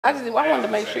I wanted to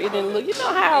make sure it didn't look. You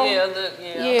know how? Yeah, look.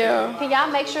 Yeah. Can y'all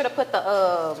make sure to put the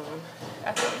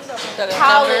The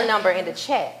call-in number in the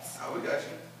chat? Oh, we got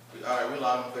you. All right, we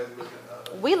live on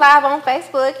Facebook. We live on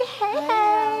Facebook.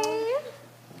 Hey.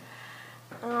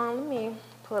 Let me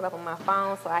pull it up on my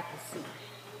phone so I can see.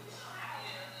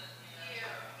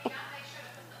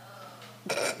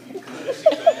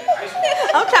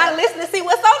 I'm trying to listen to see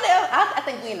what's on there. I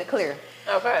think we in the clear.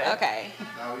 Okay.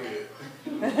 Now we good.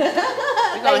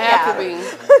 We're going to have to be.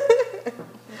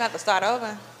 We got to start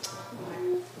over.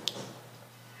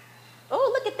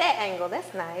 Oh, look at that angle.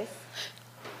 That's nice.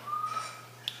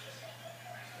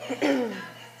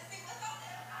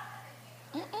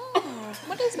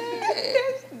 What is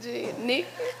that? Nick.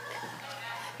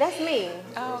 That's me.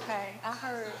 Oh, okay. I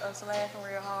heard us laughing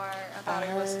real hard. I thought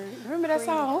it was. Remember that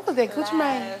song? What was that? Coochie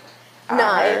Man?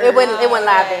 No, it wasn't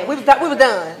live then. We was done.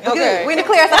 We Okay. good. We in the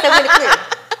clear. I said we in the clear.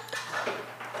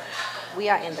 We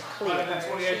are in the clear.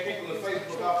 128 people in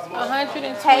Facebook off from 120.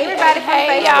 Hey, everybody from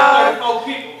Hey, Facebook. y'all. 4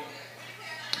 people.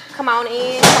 Come on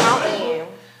in. Come on in.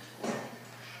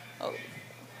 Oh.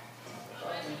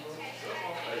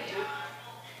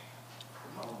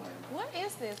 What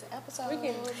is this episode?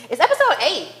 It's episode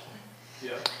 8.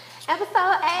 Yeah.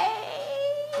 Episode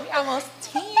 8. We almost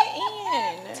 10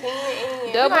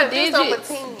 in. Double digits.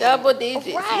 Double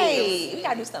digits. Right. We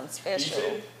gotta do something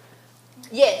special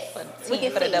Yes. for We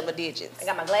can the see. double digits. I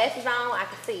got my glasses on. I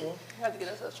can see. We have to get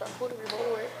us a charcuterie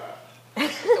board.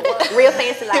 Real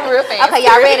fancy like. Real fancy. Okay,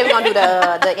 y'all ready? We're gonna do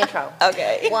the intro.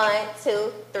 Okay. 1,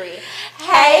 2, 3.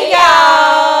 Hey,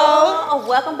 y'all.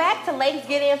 Welcome back to Ladies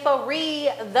Get In for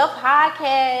Read, the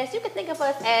podcast. You can think of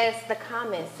us as the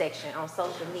comment section on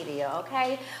social media,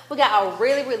 okay? We got a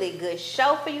really, really good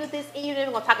show for you this evening.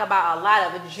 We're gonna talk about a lot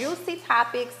of juicy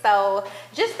topics, so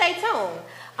just stay tuned.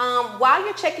 While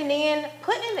you're checking in,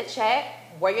 put in the chat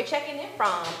where you're checking in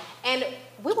from, and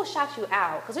we will shout you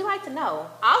out because we like to know.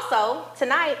 Also,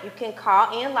 tonight you can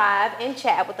call in live and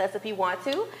chat with us if you want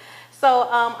to. So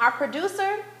our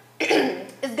producer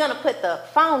is gonna put the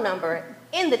phone number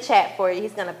in the chat for you.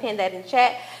 He's gonna pin that in the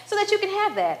chat so that you can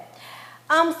have that.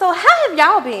 So how have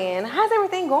y'all been? How's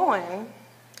everything going?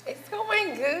 It's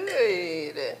going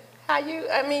good. How you?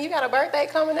 I mean, you got a birthday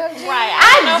coming up, Jen? Right.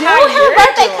 I do have a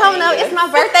birthday coming up. It's my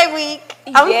birthday week.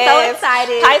 I'm so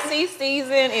excited. Pisces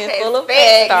season is full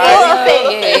effect.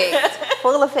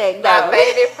 Full effect. My Though.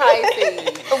 favorite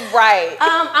Pisces. Right.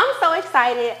 I'm so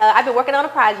excited. I've been working on a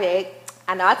project.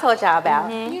 I know I told y'all about.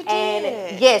 You And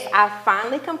did. yes, I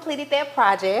finally completed that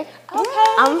project.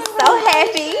 Okay. I'm so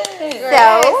happy.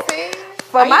 So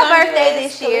for Are you my gonna do birthday it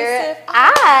this year, exclusive?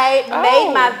 I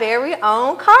made my very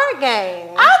own card game.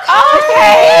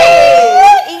 Okay.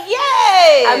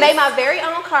 Yes. I made my very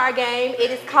own card game.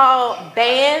 It is called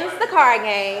Bands the Card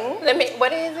Game.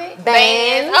 What is it?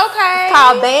 Bands. Okay. It's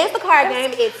called Bands the Card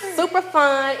Game. It's super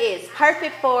fun. It's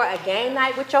perfect for a game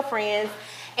night with your friends.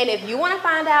 And if you want to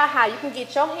find out how you can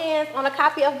get your hands on a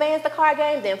copy of Bands the Card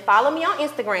Game, then follow me on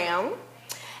Instagram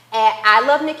at I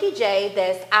Love Nikki J.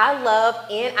 That's I Love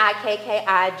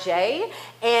NIKKIJ.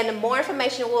 And more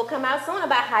information will come out soon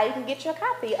about how you can get your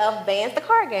copy of Bands the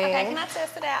Card Game. Okay, can I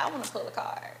test it out? I want to pull a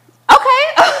card. Okay.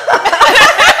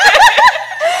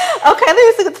 Okay, let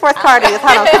me see what the first card is.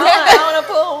 Hold on. I want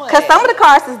to pull one. Because some of the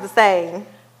cards is the same.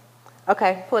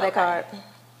 Okay, pull that card.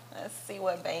 Let's see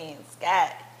what Band's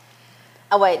got.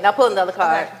 Oh, wait. Now pull another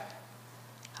card. Okay.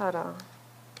 Hold on.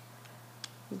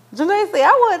 Janae said,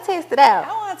 I want to test it out.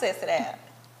 I want to test it out.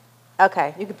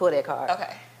 Okay, you can pull that card.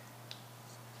 Okay.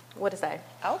 What it say?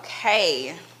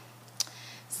 Okay.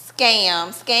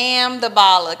 Scam the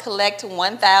baller. Collect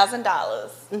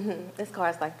 $1,000. This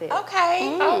card's like that.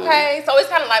 Okay. Okay. So it's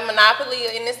kind of like Monopoly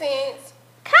in a sense.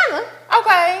 Kinda.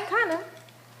 Okay. Kinda.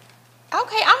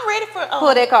 Okay. I'm ready for.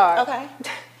 Pull that card. Okay.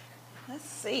 Let's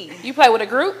see. You play with a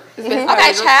group?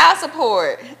 Okay, child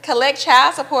support. Collect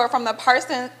child support from the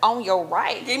person on your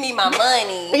right. Give me my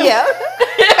money. Yeah.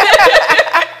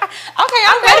 Okay,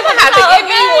 I'm ready for how to give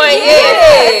me one.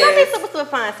 It's gonna be super, super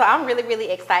fun. So I'm really, really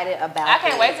excited about it. I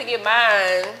can't wait to get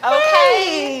mine.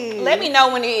 Okay. Let me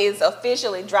know when it is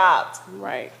officially dropped.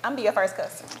 Right. I'm be your first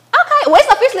customer. Okay, well, it's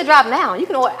officially dropped now. You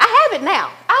can order. I have it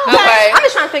now. Okay. I'm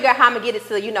just trying to figure out how I'm gonna get it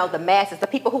to, the masses, the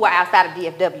people who are outside of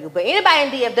DFW. But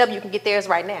anybody in DFW can get theirs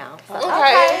right now. So,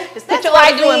 Okay. just put That's your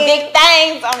why orders doing in. big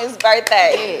things on his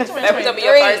birthday. Yes. That's gonna be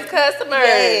your first customer.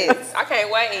 Yes. I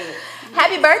can't wait.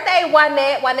 Happy birthday,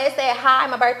 Juanette. Juanette said, hi,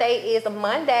 my birthday is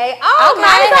Monday. Oh, Okay,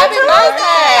 nice. happy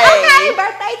Okay,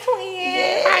 birthday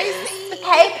twin. Pisces.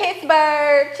 Hey,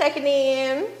 Pittsburgh, checking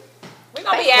in. We're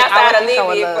gonna be Facebook, outside I a will be little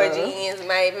bit showing for love. jeans,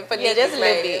 maybe. For Yeah, Nikki's, just a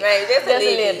little bit. Maybe just a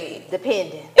little bit.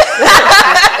 depending.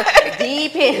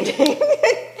 Depending.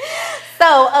 So,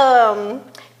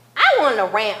 I want to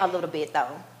rant a little bit though.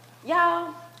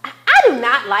 Y'all, I do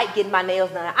not like getting my nails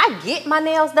done. I get my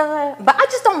nails done, but I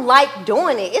just don't like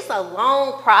doing it. It's a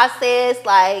long process.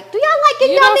 Like, do y'all like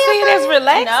getting your nails done? You don't see it as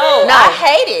relaxing? No, I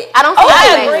hate it. I don't see it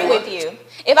I relaxing. agree with you.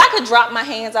 If I could drop my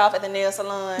hands off at the nail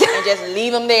salon and just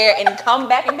leave them there and come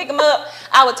back and pick them up,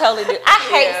 I would totally do it. I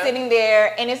hate sitting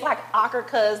there and it's like awkward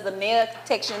because the nail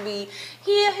technician be,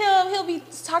 he'll be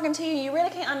talking to you. You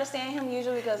really can't understand him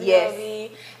usually because he'll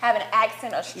be having an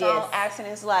accent, a strong accent.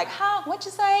 It's like, what you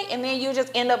say? And then you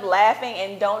just end up laughing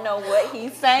and don't know what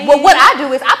he's saying. Well, what I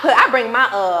do is I bring my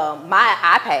my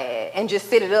iPad and just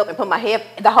sit it up and put my head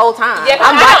the whole time. Yeah,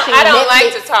 I don't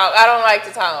like to talk. I don't like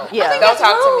to talk. Yeah, don't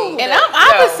talk to me. And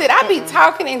I'm opposite. I be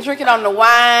talking and drinking on the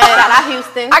wine. Shout out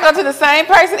Houston. I go to the same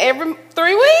person every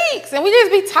 3 weeks, and we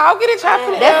just be talking and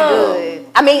chopping it up. That's good.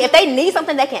 I mean, if they need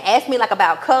something, they can ask me like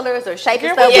about colors or shape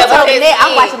and stuff. Yeah, but other than that,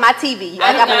 I'm watching my TV.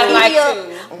 I got my TV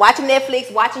up, I'm watching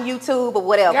Netflix, watching YouTube, or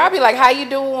whatever. Y'all be like, "How you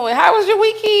doing? How was your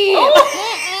weekend?"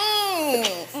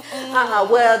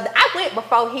 Well, I went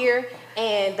before here.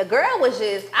 And the girl was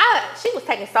just, she was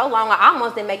taking so long, I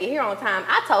almost didn't make it here on time.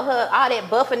 I told her all that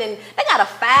buffing and they got to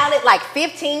file it like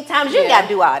 15 times. You ain't got to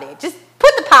do all that. Just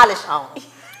put the polish on,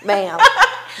 ma'am.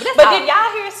 But did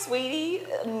y'all hear Sweetie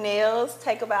nails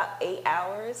take about 8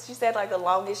 hours? She said like the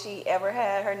longest she ever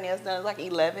had her nails done was like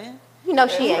 11. You know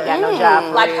she ain't got no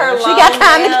job. Like her she long got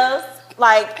time nails,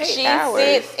 like 8 she hours.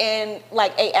 sits in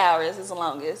like 8 hours is the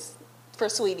longest for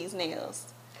Sweetie's nails.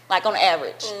 Like on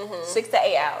average, 6 to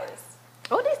 8 hours.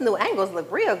 Oh, these new angles look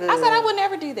real good. I said I would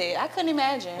never do that. I couldn't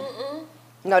imagine.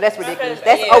 No, that's ridiculous.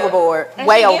 That's overboard.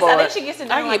 Way overboard. I think she gets it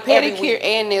done I like get every pedicure week.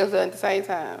 and nails done at the same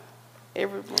time.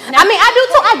 Every morning. I mean, I do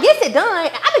too. I get it done.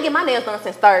 I've been getting my nails done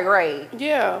since 3rd grade.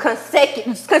 Yeah.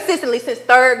 Consistently since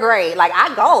 3rd grade. Like,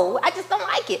 I go. I just don't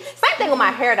like it. Same thing with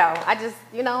my hair, though. I just,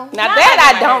 Now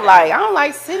that I don't like. I don't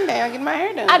like sitting down getting my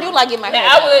hair done. I do like getting my hair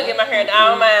I done. would get my hair done. I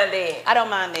don't mind that. I don't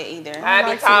mind that either. I be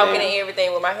like talking to and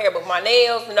everything with my hair, but my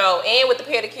nails, no. And with the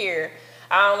pedicure,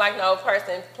 I don't like no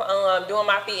person doing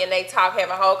my feet and they talk, have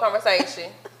a whole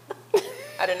conversation.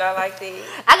 I do not like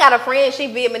that. I got a friend, she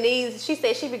Vietnamese. She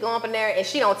said she be going up in there and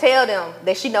she don't tell them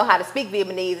that she know how to speak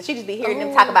Vietnamese. And she just be hearing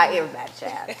them talk about everybody,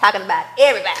 child. Talking about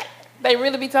everybody. They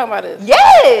really be talking about it.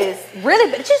 Yes,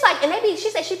 really. But she's like, and she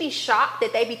said she'd be shocked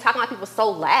that they be talking about people so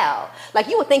loud. Like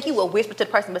you would think you would whisper to the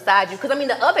person beside you, because I mean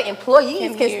the other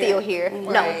employees can still hear. Right.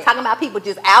 No, talking about people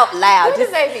just out loud, What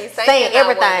just does they be saying saying?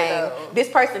 everything. This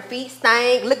person's feet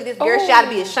stank. Look at this girl. She ought to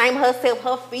be ashamed of herself.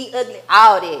 Her feet ugly.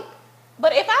 All that.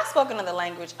 But if I spoke another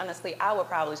language, honestly, I would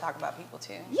probably talk about people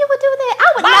too. You would do that?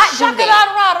 I would not do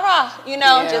that. You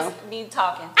know, Yeah. just be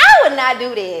talking. I would not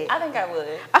do that. I think I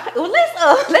would. Okay, well,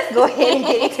 let's go ahead and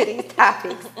get into these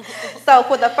topics. So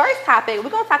for the first topic, we're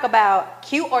gonna talk about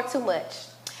cute or too much.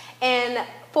 And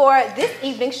for this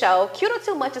evening show, cute or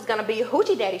too much is gonna be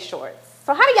Hoochie Daddy shorts.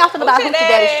 So how do y'all feel about Hoochie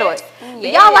Daddy shorts? Do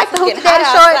y'all like the Hoochie Daddy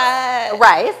shorts?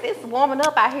 Right, it's warming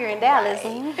up out here in Dallas.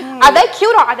 Are they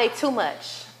cute or are they too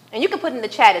much? And you can put in the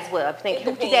chat as well if you think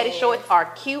Hoochie Daddy shorts are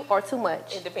cute or too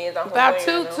much. It depends on who About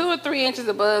wearing two them. or 3 inches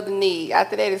above the knee.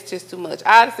 After that, it's just too much.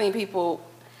 I've seen people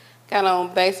kind of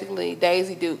on basically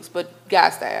Daisy Dukes, but guy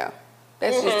style.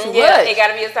 That's just too Yeah, much. it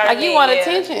gotta be a certain Like you thing, want yeah.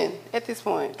 attention at this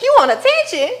point. You want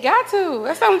attention? Got to.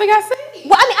 That's the only thing I see.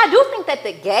 Well, I mean, I do think that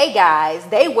the gay guys,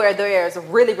 they wear theirs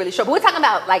really, really short. But we're talking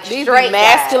about like These straight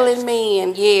masculine guys.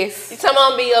 men, yes. Some of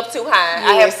them be up too high.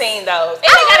 I have Yes. seen those. And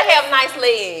they gotta have nice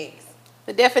legs.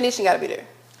 The definition got to be there.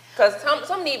 Cause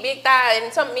some need big thighs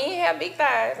and some men have big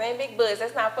thighs and big butts.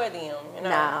 That's not for them, you know.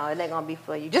 No, it ain't gonna be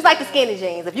for you. Just like the skinny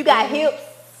jeans. If you got hips,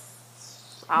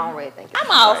 I don't really think it's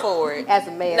I'm all for it. as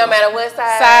a man. No matter what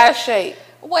size. Size, shape.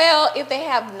 Well, if they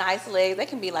have nice legs, they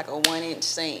can be like a 1-inch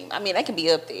seam. I mean, they can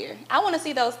be up there. I want to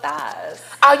see those thighs.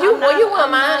 Oh, you I'm not- you want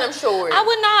I'm mine? not- I'm sure. I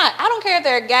would not. I don't care if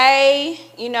they're gay,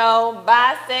 you know,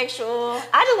 bisexual.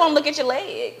 I just want to look at your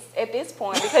legs at this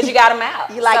point because you got them out.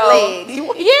 You like legs.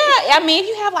 Yeah, I mean, if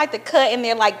you have like the cut and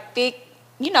they're like thick,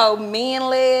 you know, men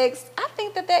legs, I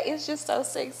think that is just so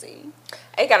sexy.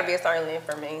 It gotta be a certain length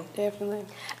for me. Definitely.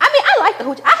 I mean, I like the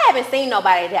hoochie. I haven't seen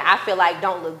nobody that I feel like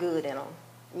don't look good in them.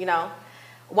 You know,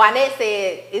 Wynette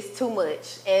said it's too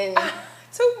much, and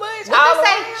Too much. what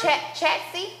they say,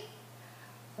 Chatsy.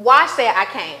 Wash said I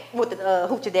can't with the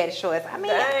Hoochie Daddy shorts. I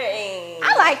mean, Dang.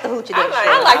 I like the Hoochie Daddy shorts.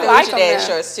 I like the I like Hoochie them Daddy now.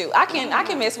 shorts too. I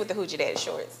can mess with the Hoochie Daddy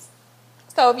shorts.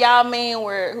 So if y'all men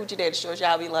wear Hoochie Daddy shorts,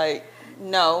 y'all be like,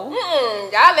 no.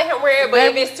 Y'all let him wear it, but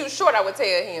if it's too short, I would tell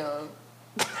him.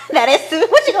 Now that's too.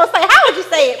 What you gonna say? How would you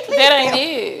say it? Please That tell ain't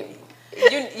me.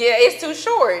 it. Yeah, it's too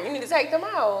short. You need to take them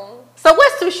out. So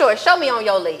what's too short? Show me on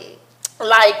your leg.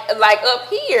 Like up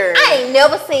here. I ain't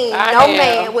never seen I no have.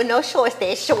 man with no shorts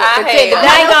that short. I to have. take the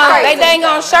They down dang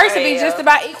on straight. shirts to be just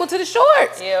about equal to the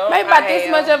shorts. Yeah, Maybe about I this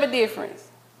have. much of a difference.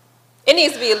 It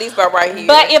needs to be at least about right here.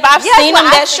 But if I've Yeah, seen them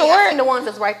that I've short, seen the ones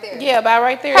that's right there. Yeah, about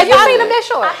right there. Have you Yeah. seen them that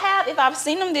short? I have. If I've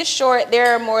seen them this short,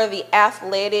 they're more the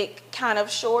athletic kind of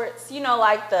shorts. You know,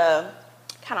 like the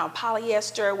kind of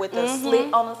polyester with the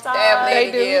slit on the side.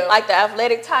 athletic, They do. yeah. Like the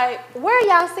athletic type. Where are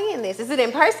y'all seeing this? Is it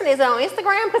in person? Is it on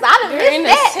Instagram? Because I done They're in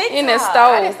missed the that. in the I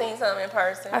store. just seen something in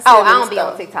person. I see Oh, them I in don't the be on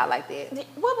store. TikTok like that.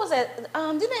 What was that?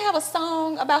 Didn't they have a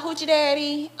song about Hoochie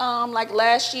Daddy? Like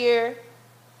last year.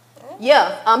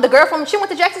 Yeah, the girl from she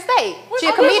went to Jackson State. She a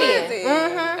oh, comedian. is it?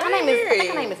 Mm-hmm. I Her didn't name is hear I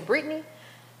think her it. name is Brittany.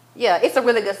 Yeah, it's a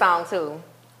really good song too.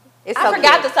 It's I so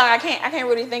forgot good. the song. I can't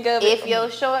really think of it. If your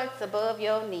shorts above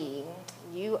your knee,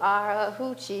 you are a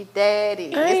hoochie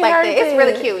daddy. I It's ain't like heard that. It's that.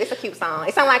 really cute. It's a cute song.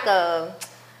 It sounds like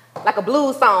a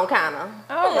blues song kind of.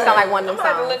 Oh, It sounds like one I'm of them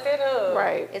about to songs. look that up.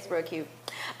 Right. It's real cute.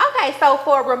 Okay, so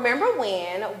for Remember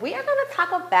When, we are going to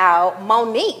talk about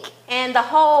Monique and the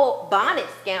whole bonnet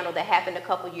scandal that happened a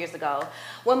couple years ago.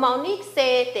 When Monique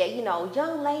said that,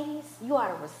 young ladies, you ought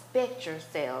to respect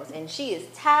yourselves. And she is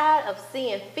tired of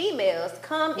seeing females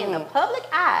come in the public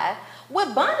eye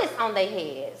with bonnets on their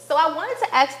heads. So I wanted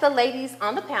to ask the ladies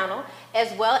on the panel,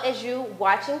 as well as you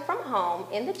watching from home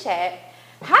in the chat,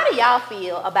 how do y'all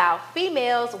feel about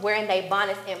females wearing their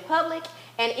bonnets in public?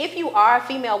 And if you are a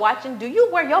female watching, do you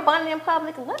wear your bonnet in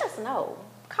public? Let us know.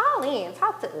 Call in,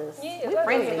 talk to us. Yeah, We let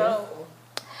friendly. us know.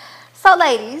 So,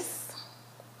 ladies,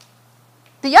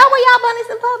 do y'all wear y'all bonnets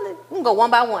in public? We can go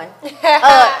one by one.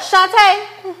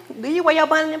 Shantae, do you wear your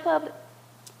bonnet in public?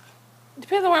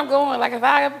 Depends on where I'm going. Like if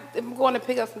I'm going to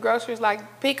pick up some groceries, like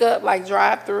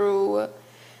drive through,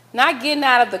 not getting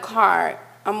out of the car.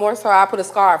 I'm more so I put a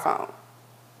scarf on.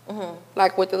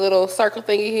 Like with the little circle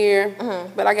thingy here,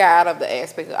 but I got out of the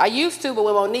aspect. I used to, but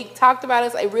when Monique talked about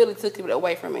it, it really took it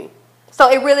away from me.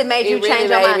 So it really made you It really change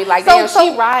your made mind. me like, so, damn,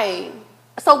 she right.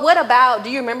 So what about? Do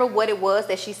you remember what it was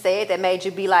that she said that made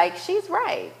you be like, she's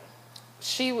right?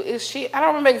 She. I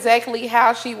don't remember exactly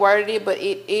how she worded it, but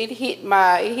it hit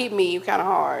me kind of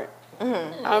hard. I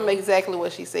don't remember exactly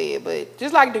what she said, but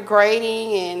just like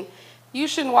degrading and you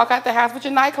shouldn't walk out the house with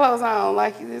your night clothes on.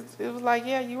 Like it was like,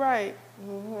 yeah, you're right.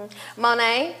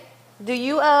 Monet, do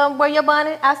you wear your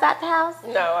bonnet outside the house?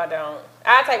 No, I don't.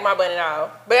 I take my bonnet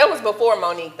off. But it was before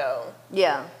Monique though.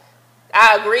 Yeah.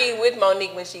 I agree with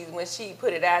Monique when she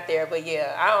put it out there, but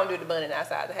yeah, I don't do the bonnet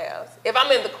outside the house. If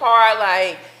I'm in the car,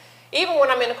 like even when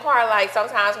I'm in the car, like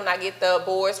sometimes when I get the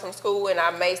boards from school and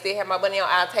I may still have my bonnet on,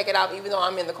 I'll take it off even though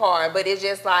I'm in the car. But it's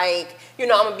just like, I'm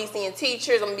gonna be seeing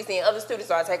teachers, I'm gonna be seeing other students,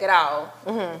 so I take it off.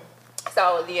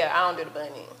 So yeah, I don't do the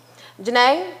bonnet.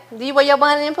 Janae, do you wear your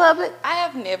bonnet in public? I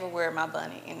have never wear my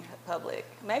bonnet in public.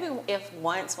 Maybe if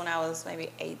once when I was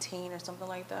maybe 18 or something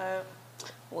like that.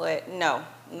 No,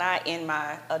 not in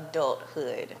my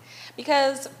adulthood.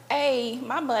 Because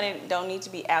my bonnet don't need to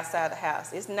be outside the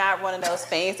house. It's not one of those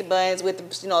fancy buns with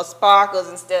the, sparkles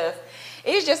and stuff.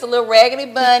 It's just a little raggedy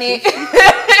bonnet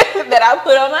that I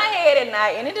put on my head at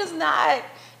night, and it does not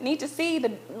need to see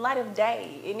the light of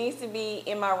day. It needs to be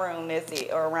in my room, that's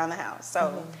it, or around the house.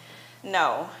 So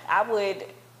no, I would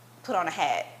put on a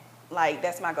hat. Like,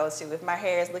 that's my go-to. If my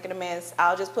hair is looking a mess,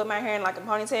 I'll just put my hair in like a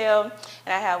ponytail,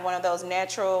 and I have one of those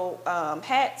natural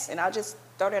hats, and I'll just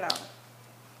throw that on.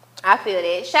 I feel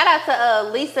that. Shout out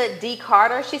to Lisa D.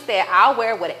 Carter. She said, I'll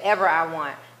wear whatever I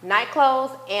want. Night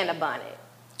clothes and a bonnet.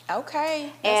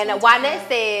 Okay. And Wynette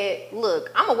said,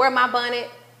 look, I'm going to wear my bonnet,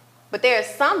 but there are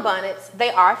some bonnets,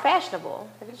 they are fashionable.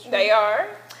 They are.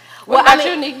 What about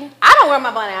you, Nikki? I don't wear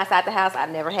my bonnet outside the house. I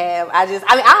never have. I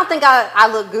don't think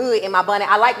I look good in my bonnet.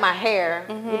 I like my hair.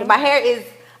 My hair is,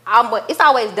 it's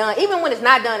always done. Even when it's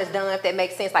not done, it's done, if that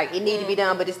makes sense. Like, it needs to be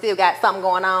done, but it still got something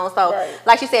going on. So,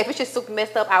 like she said, if it's just super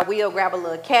messed up, I will grab a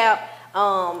little cap.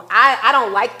 I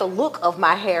don't like the look of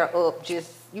my hair up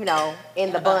just, in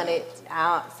the bonnet.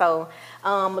 How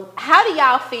do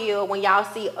y'all feel when y'all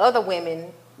see other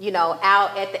women,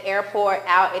 out at the airport,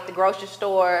 out at the grocery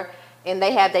store, and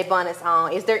they have their bonnets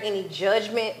on? Is there any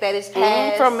judgment that is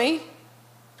passed? From me?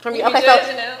 From you? You Okay, judging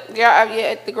so them? Yeah,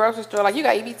 at the grocery store. Like, you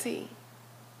got EBT.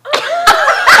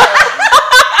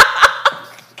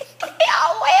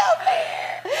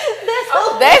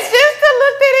 That's just the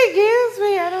look that it gives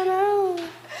me. I don't know.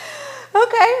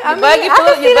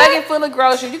 okay. Your bucket full of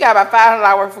groceries. You got about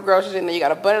 $500 worth of groceries in there. You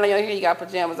got a button on your hair. You got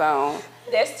pajamas on.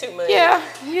 That's too much. Yeah.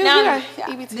 You Now- got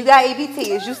EBT. You got EBT.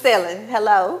 Is you selling?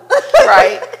 Hello.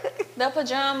 Right. The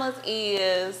pajamas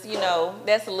is,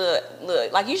 that's a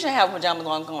look. Like, you shouldn't have pajamas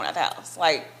on going out the house.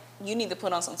 Like, you need to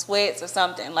put on some sweats or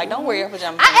something. Like, don't wear your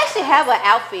pajamas. I actually have an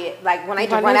outfit, like when I need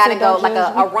to run out and go, like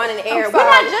a run in the air. We're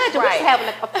not judging. We're just having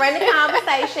a friendly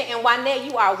conversation. And Wynette,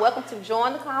 you are welcome to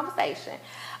join the conversation.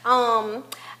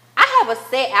 I have a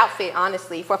set outfit,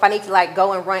 honestly, for if I need to like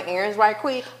go and run errands right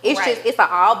quick. It's just, it's an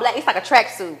all black, it's like a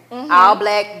tracksuit. All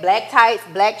black tights,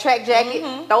 black track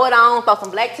jacket, throw it on, throw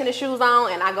some black tennis shoes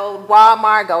on, and I go to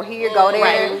Walmart, go here, go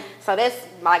there. Right. So that's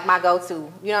like my go-to. You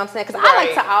know what I'm saying? Because I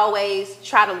like to always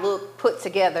try to look put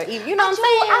together. You know what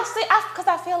I'm saying? Because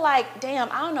I feel like,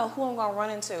 damn, I don't know who I'm going to run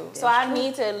into. So I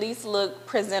need to at least look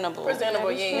presentable.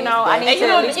 Presentable, yeah. You know, I need to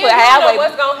at least put halfway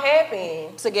what's going to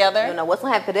happen together. You don't know what's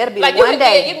going to happen. That'll be like one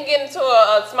day. You can get into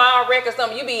a small wreck or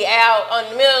something. You be out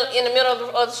in the middle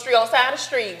of the street, on the side of the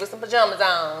street with some pajamas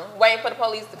on, waiting for the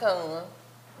police to come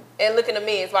and look in the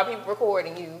mess while people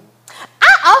recording you.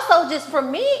 I also just, for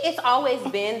me, it's always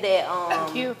been that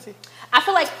I'm guilty. I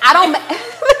feel like I don't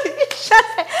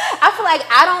I feel like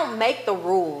I don't make the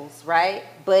rules, right?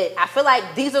 But I feel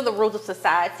like these are the rules of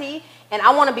society, and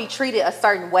I want to be treated a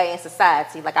certain way in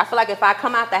society. Like, I feel like if I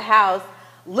come out the house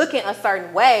looking a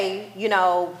certain way, you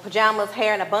know, pajamas,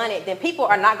 hair, and a bonnet, then people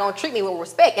are not going to treat me with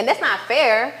respect. And that's not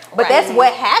fair, but that's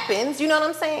what happens. You know what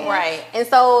I'm saying? Right. And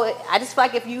so I just feel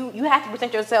like if you have to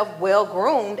present yourself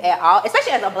well-groomed at all,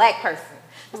 especially as a black person.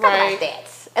 Let's talk about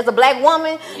that. As a black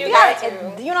woman, you know what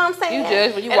I'm saying? You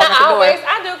judge when you walk out the door.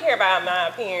 I do care about my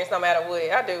appearance no matter what.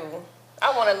 I do.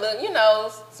 I want to look, you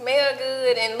know, smell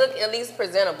good and look at least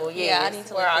presentable. Yeah, I need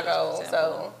to where I go.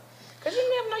 So, because you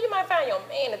never know, you might find your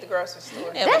man at the grocery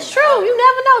store. That's true. You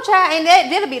never know, child.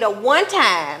 And that'll be the one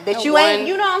time that you ain't,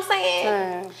 you know what I'm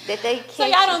saying? That they can't. So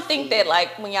y'all don't think that,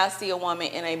 like, when y'all see a woman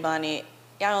in a bonnet,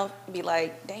 y'all don't be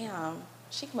like, damn,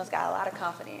 she must got a lot of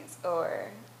confidence,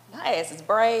 or her ass is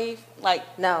brave, like,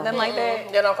 nothing like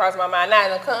that. That don't cross my mind. Not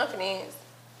enough confidence.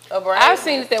 I've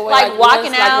seen it that way, like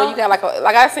walking once, out. Like when you got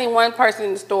like I seen one person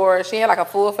in the store. She had like a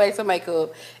full face of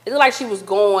makeup. It looked like she was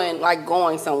going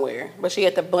somewhere, but she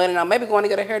had the bun on, maybe going to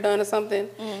get her hair done or something.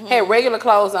 Had regular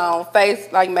clothes on, face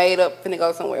like made up, finna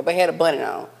go somewhere, but had a bun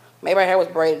on. Maybe her hair was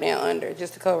braided down under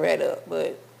just to cover that up,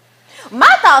 but. My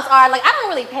thoughts are, like, I don't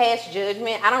really pass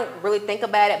judgment. I don't really think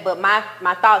about it, but my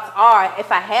thoughts are,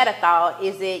 if I had a thought,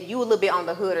 is that you a little bit on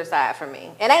the hooder side for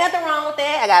me. And ain't nothing wrong with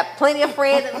that. I got plenty of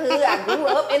friends in the hood. I grew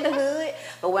up in the hood.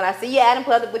 But when I see you out in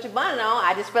public with your bonnet on,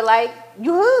 I just feel like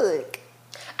you hood.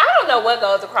 I don't know what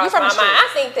goes across my mind. I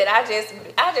think that I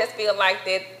just feel like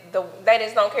that they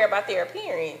just don't care about their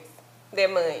appearance that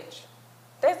much.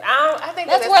 I think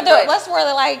that's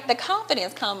where like the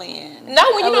confidence come in. No,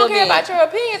 when you don't care about your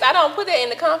opinions, I don't put that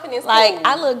in the confidence. Like,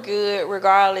 I look good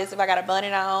regardless if I got a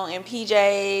bonnet on and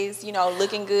PJs, you know,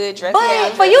 looking good, dressed.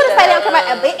 But for you to say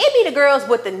that, it be the girls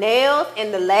with the nails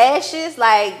and the lashes.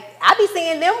 Like, I be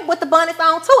seeing them with the bonnets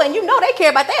on too, and you know they care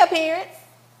about their appearance.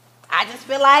 I just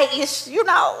feel like it's, you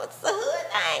know, it's a hood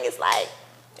thing. It's like,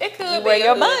 it could you be wear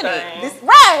your bonnet.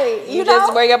 Right. You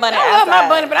just wear your bonnet outside. I love my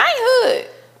bonnet, but I ain't hood.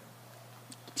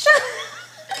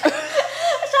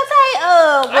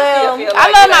 I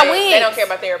love my wigs. They don't care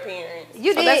about their appearance.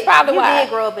 That's probably why. You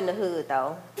did grow up in the hood,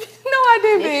 though. No, I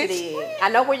didn't, yes, bitch. You did. I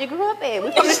know where you grew up at.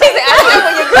 We from the I know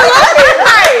where you grew up at.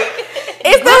 Right.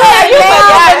 It's the hood now,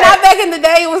 but not back in the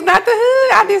day. It was not the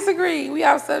hood. I disagree. We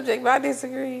off subject, but I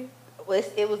disagree. Well,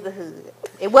 it was the hood.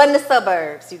 It wasn't the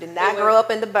suburbs. You did not grow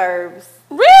up in the burbs.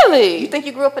 Really? You think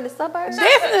you grew up in the suburbs?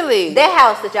 Definitely. That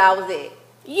house that y'all was at.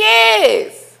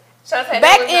 Yes.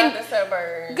 Back in the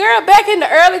suburbs. Girl, back in the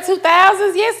early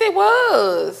 2000s, yes, it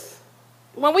was.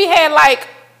 When we had like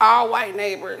all white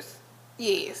neighbors,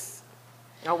 yes.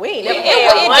 Oh, we ain't never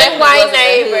had one white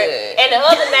neighbor, and the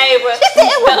other neighbor,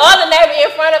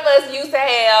 in front of us used to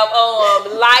have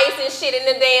lights and shit in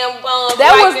the damn.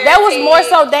 That was more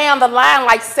so down the line,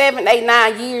 like 7, 8,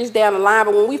 9 years down the line.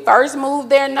 But when we first moved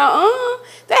there, that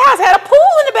house had a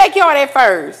pool in the backyard at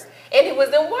first, and it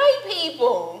was the white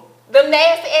people. Them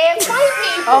nasty ass white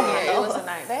people. Oh my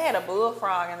God. They had a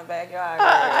bullfrog in the backyard.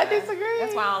 I disagree.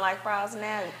 That's why I don't like frogs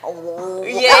now. Oh.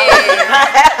 Yeah.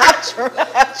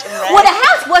 Well, the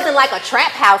house wasn't like a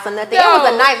trap house or nothing. No, it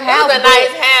was a nice house. It was a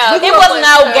nice house. It was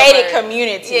no gated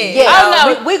community.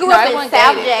 Yeah. We grew up in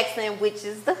South Jackson, which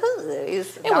is the hood. It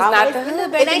was not the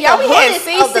hood. It ain't we had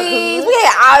CC's. We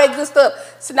had all that good stuff.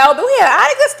 Snow, but we had all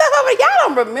that good stuff over there. Y'all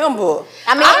don't remember.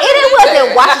 I mean, it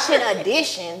wasn't Washington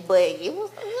Edition, but it was.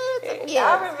 Yeah,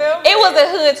 I remember. It was a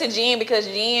hood to Jen because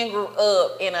Jen grew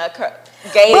up in a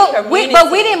gated community.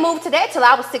 But we didn't move to that till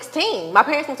I was 16. My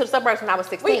parents moved to the suburbs when I was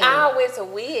 16. We all went to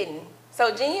Whitten. So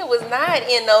Jen was not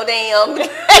in no damn. Let me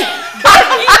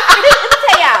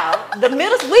tell y'all, the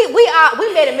middle we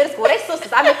met in middle school. They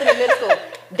sisters. I met them in middle school.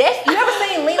 You ever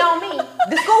seen Lean on Me?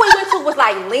 The school we went to was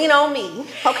like Lean on Me,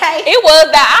 okay? It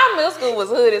was that our middle school was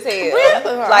hood as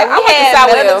hell. Like we had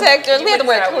metal detectors, we had to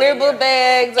wear clear book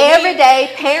bags. Every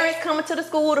day, parents coming to the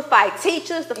school to fight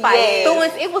teachers, to fight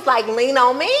students. It was like Lean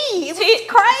on Me. It was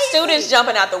crazy. Students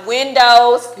jumping out the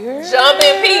windows,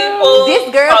 jumping people. This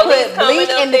girl put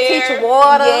bleach in the teacher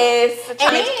water. Yes,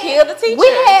 trying to kill the teacher. We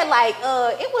had like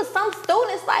it was some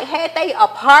students like had they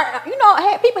apart. You know,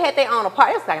 people had their own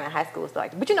apartment. It was like in high school stuff,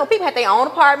 but you know, people had their own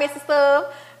apartments and stuff.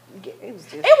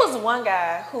 It was one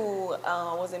guy who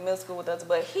was in middle school with us,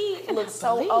 but he looked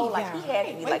so old, like he had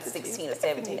to be like 16 or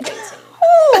 17, 18.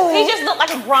 He just looked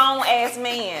like a grown ass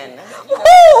man.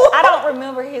 I don't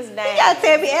remember his name. You gotta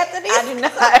tell me after this. I do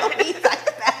not.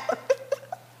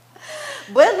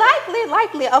 But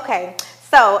likely. Okay,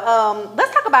 so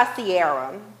let's talk about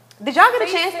Sierra. Did y'all get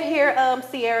a chance to hear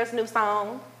Sierra's new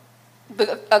song?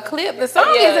 A clip. The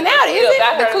song isn't out, is it?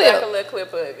 I heard the clip. like a little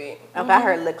clip of it. Okay, I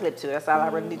heard a little clip too. That's all I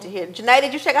really need to hear. Janae,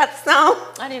 did you check out the song?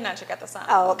 I did not check out the song.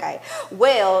 Oh, okay.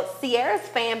 Well, Sierra's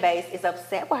fan base is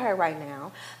upset with her right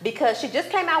now because she just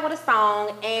came out with a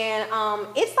song and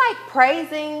it's like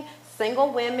praising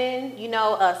single women, you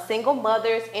know, single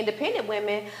mothers, independent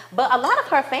women. But a lot of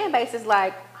her fan base is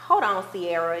like, hold on,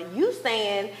 Sierra, you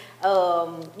saying,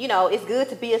 you know, it's good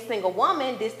to be a single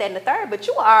woman, this, that, and the third, but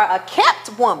you are a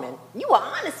kept woman. You are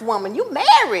an honest woman. You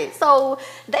married. So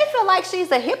they feel like she's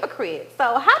a hypocrite.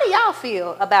 So how do y'all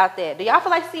feel about that? Do y'all feel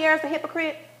like Sierra's a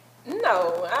hypocrite?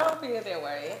 No, I don't feel that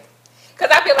way.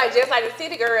 Because I feel like just like the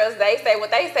city girls, they say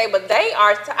what they say, but they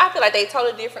are, I feel like they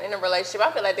totally different in a relationship.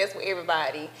 I feel like that's for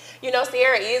everybody. You know,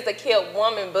 Sierra is a kept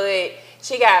woman, but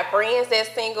she got friends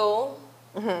that's single.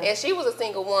 And she was a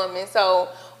single woman, so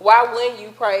why wouldn't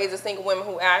you praise the single women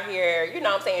who out here, you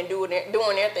know what I'm saying, doing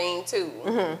their thing too?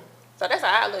 So that's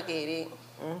how I look at it.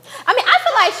 I mean, I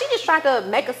feel like she just tried to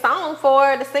make a song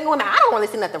for the single women. I don't really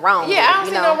see nothing wrong with it. I don't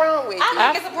see no wrong with it.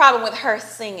 I think it's a problem with her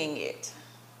singing it.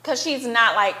 Because she's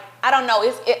not like, I don't know,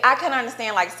 I can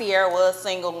understand like Sierra was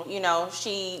single, you know,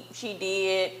 she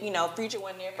did, you know, Future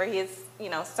wasn't there for his, you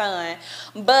know, son.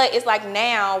 But it's like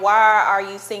now, why are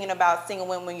you singing about single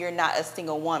women when you're not a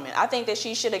single woman? I think that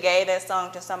she should have gave that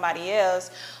song to somebody else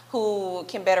who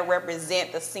can better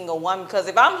represent the single woman. Because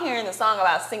if I'm hearing the song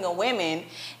about single women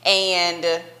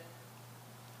and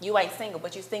you ain't single,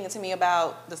 but you singing to me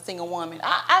about the single woman.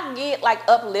 I get like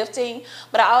uplifting,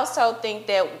 but I also think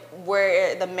that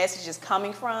where the message is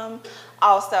coming from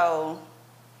also.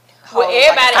 Well,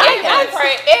 everybody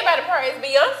praise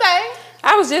Beyonce.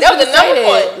 I was just That was gonna the say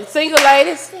number that. Single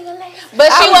ladies.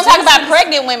 But she wasn't talking about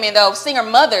pregnant women though, single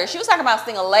mothers. She was talking about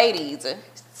single ladies.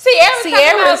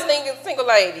 Sierra's talking about single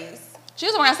ladies. She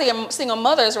was around single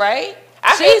mothers, right?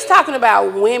 She's talking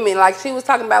about women, like she was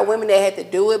talking about women that had to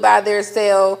do it by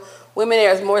themselves, women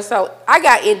that is more so, I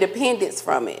got independence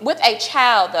from it. With a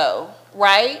child though,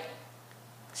 right?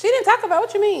 She didn't talk about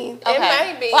what you mean. Okay. It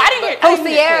may be. Well, I didn't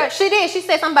hear Sierra, she did. She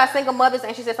said something about single mothers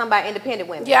and she said something about independent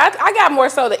women. Yeah, I got more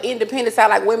so the independent side,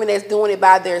 like women that's doing it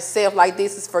by themselves, like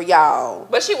this is for y'all.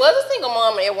 But she was a single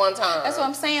mom at one time. That's what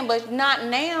I'm saying, but not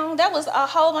now. That was a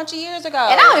whole bunch of years ago.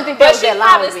 And I don't even think But that was she that long,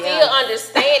 probably to be still honest.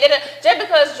 understand it. Just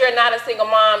because you're not a single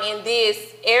mom in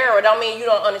this era don't mean you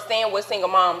don't understand where single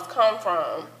moms come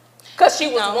from. Because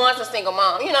she was once a single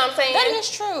mom. You know what I'm saying? That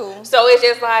is true. So it's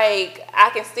just like I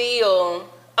can still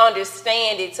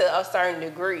understand it to a certain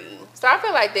degree. So I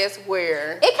feel like that's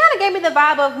where it kind of gave me the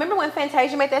vibe of, remember when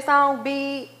Fantasia made that song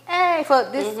B.A. for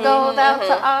this goes out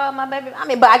to all my baby. I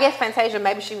mean, but I guess Fantasia,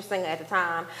 maybe she was singing at the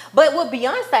time. But with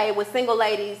Beyonce, with Single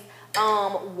Ladies,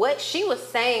 what she was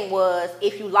saying was,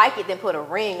 if you like it, then put a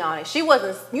ring on it. She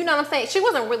wasn't, you know what I'm saying? She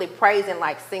wasn't really praising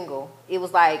like single. It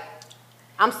was like,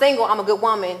 I'm single, I'm a good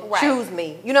woman, choose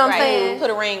me. You know what I'm saying? Put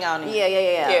a ring on it.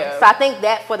 Yeah. So I think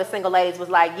that for the single ladies was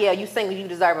like, yeah, you single, you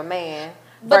deserve a man.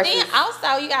 But then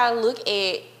also you gotta look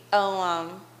at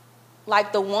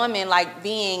like the woman like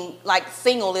being like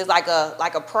single is like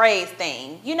a praise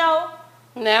thing, you know?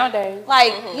 Nowadays.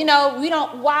 Like, you know,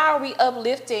 why are we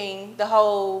uplifting the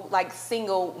whole like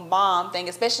single mom thing,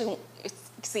 especially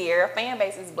Sierra fan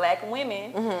base is black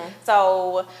women.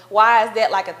 So why is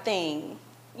that like a thing?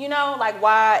 You know, like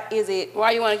why is it?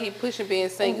 Why you want to keep pushing being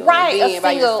single? Right, being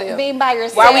by yourself? being by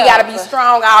yourself. Why we gotta be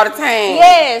strong all the time?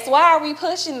 Yes, why are we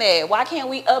pushing that? Why can't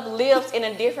we uplift in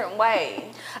a different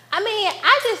way? I mean,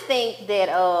 I just think that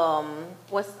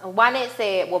Wynette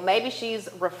said, well, maybe she's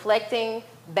reflecting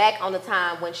back on the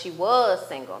time when she was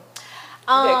single.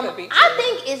 That could be true. I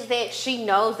think is that she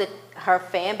knows that her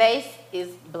fan base is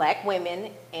black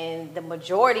women, and the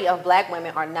majority of black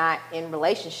women are not in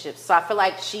relationships. So I feel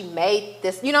like she made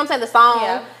this, you know what I'm saying, the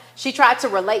song, she tried to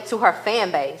relate to her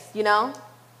fan base, you know?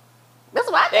 That's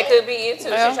what I That think. could be it too.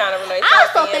 Well, She's trying to relate. I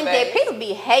also think that people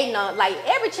be hating on, like,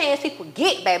 every chance people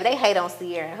get, baby, they hate on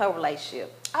Sierra and her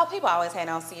relationship. Oh, people always hate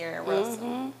on Sierra and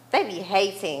Russell. They be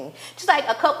hating. Just like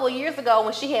a couple of years ago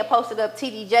when she had posted up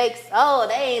TD Jakes. Oh,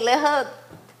 they ain't let her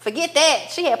forget that.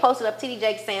 She had posted up TD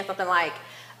Jakes saying something like,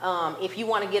 if you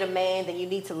want to get a man, then you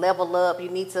need to level up. You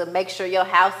need to make sure your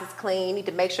house is clean. You need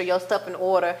to make sure your stuff in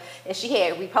order. And she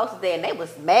had reposted that, and they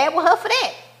was mad with her for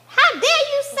that. How dare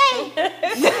you say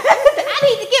I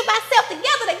need to get myself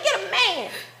together to get a man?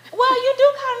 Well, you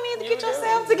do kind of need to get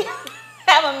yourself together.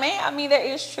 Have a man. I mean, there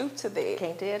is truth to that.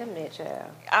 Can't tell them that,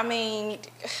 child. I mean,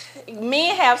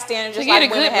 men have standards just To get like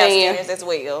a women good have man. standards as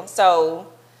well.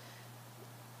 So,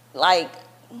 like,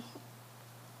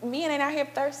 men ain't out here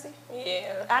thirsty.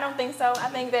 Yeah. I don't think so. I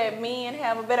think that men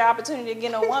have a better opportunity to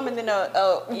get a woman than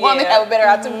a woman have a better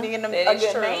opportunity to get That a is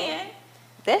good true. man.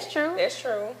 That's true. That's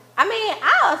true. I mean,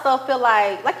 I also feel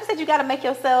like you said, you got to make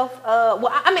yourself.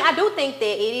 I do think that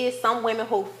it is some women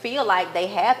who feel like they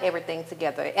have everything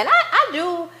together, and I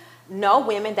do know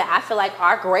women that I feel like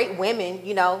are great women.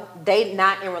 You know, they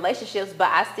not in relationships, but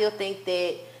I still think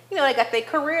that, you know, they got their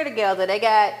career together. They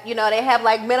got, you know, they have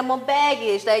like minimal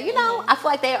baggage. They, you know, I feel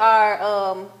like they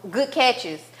are good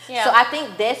catches. Yeah. So I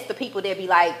think that's the people that be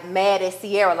like mad at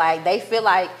Sierra. Like they feel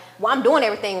like, well, I'm doing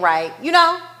everything right, you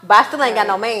know, but I still ain't got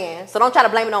no man. So don't try to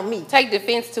blame it on me. Take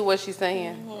defense to what she's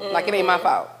saying. Like it ain't my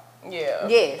fault. Yeah.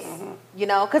 Yes. You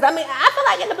know, because I mean, I feel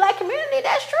like in the black community,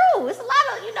 that's true. It's a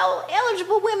lot of, you know,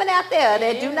 eligible women out there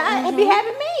that do not be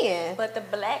having men. But the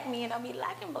black men don't be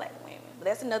liking black women. But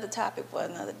that's another topic for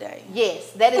another day.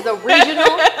 Yes, that is a regional.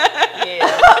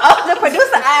 Yeah. Oh, the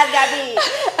producer eyes got big.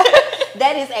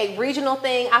 That is a regional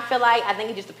thing. I feel like, I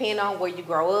think it just depends on where you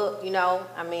grow up, you know.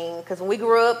 I mean, because when we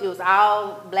grew up, it was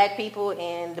all black people,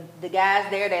 and the guys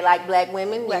there, they like black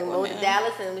women. Black we moved to women.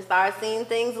 Dallas, and we started seeing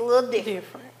things a little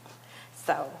different.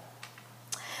 So,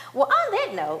 well, on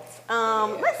that note,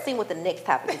 let's see what the next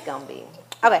topic is going to be.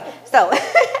 Okay, so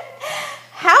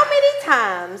how many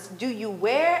times do you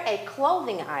wear a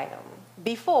clothing item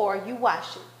before you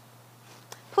wash it?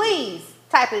 Please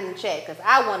type it in the chat because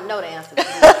I want to know the answer to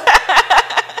this.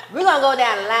 We're going to go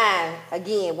down the line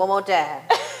again one more time.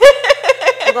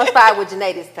 We're going to start with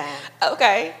Janae this time.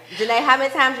 Okay. Janae, how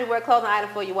many times you wear a clothing item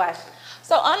before you wash it?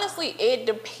 So honestly, it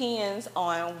depends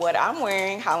on what I'm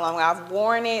wearing, how long I've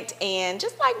worn it, and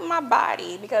just like my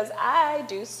body, because I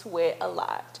do sweat a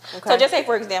lot. Okay. So just say,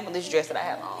 for example, this dress that I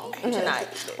have on tonight,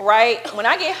 right? When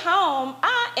I get home,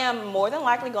 I am more than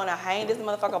likely going to hang this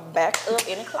motherfucker back up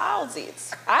in the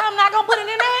closet. I'm not going to put it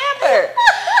in the hamper.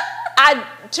 I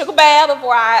took a bath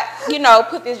before I, you know,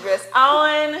 put this dress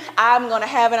on. I'm going to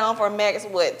have it on for max,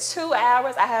 2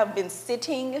 hours? I have been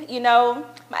sitting, you know,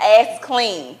 my ass is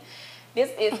clean. This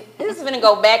is gonna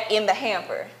go back in the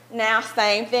hamper. Now,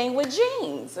 same thing with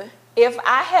jeans. If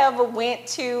I have went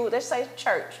to, let's say,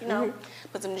 church, you know,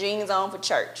 put some jeans on for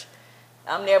church.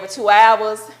 I'm there for 2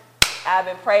 hours. I've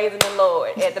been praising the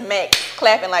Lord at the max,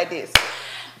 clapping like this.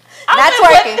 Not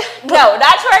twerking. No,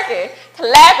 not twerking.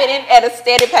 Clapping at a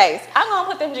steady pace. I'm gonna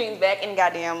put them jeans back in the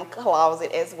goddamn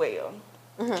closet as well.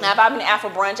 Now, if I've been out for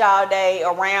brunch all day,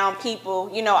 around people,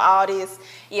 you know, all this,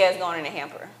 yeah, it's going in the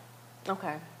hamper.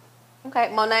 Okay.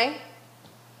 Okay, Monet?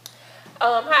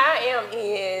 How I am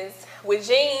is with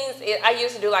jeans. I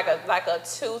used to do like a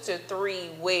 2 to 3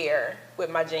 wear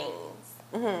with my jeans.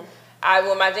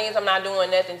 With my jeans, I'm not doing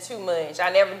nothing too much.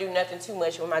 I never do nothing too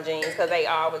much with my jeans because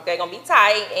they're gonna be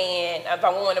tight. And if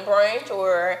I'm going to brunch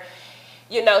or,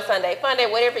 you know, Sunday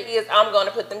Funday, whatever it is, I'm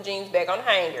gonna put them jeans back on the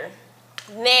hanger.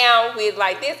 Now with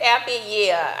like this outfit,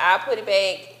 yeah, I put it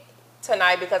back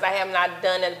tonight because I have not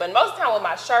done it. But most of the time with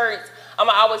my shirts, I'm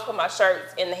gonna always put my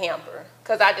shirts in the hamper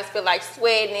because I just feel like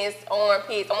sweatness,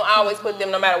 armpits. I'm gonna always put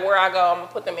them no matter where I go. I'm gonna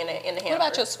put them in the hamper. What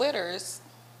about your sweaters?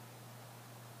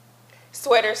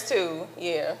 Sweaters too?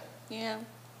 Yeah. Yeah.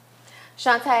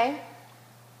 Shantae?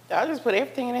 I just put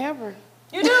everything in the hamper.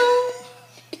 You do?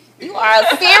 You are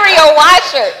a serial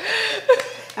washer.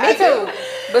 Me too.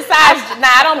 Besides,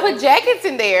 now I don't put jackets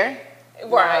in there,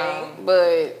 Right.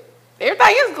 but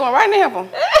everything is going right in the hamper.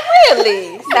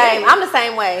 Really? Same. I'm the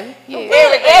same way. Yeah.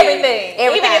 Everything. Even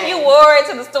Everything. if you wore it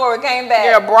to the store and came back.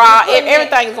 Your bra, you putting it-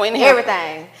 everything is going in the hamper.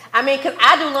 Everything. I mean, because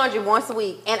I do laundry once a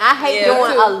week, and I hate Yeah,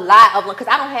 doing too. a lot of, because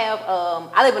I don't have,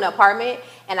 I live in an apartment,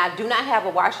 and I do not have a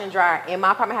washer and dryer in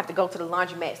my apartment. I have to go to the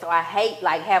laundromat, so I hate,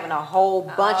 like, having a whole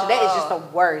bunch of that. It's just the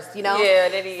worst, you know? Yeah,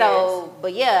 that is. So,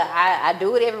 but yeah, I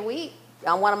do it every week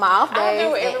on one of my off I days.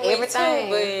 do it and every week everything.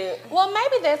 too, Well,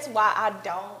 maybe that's why I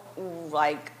don't,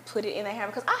 like, put it in the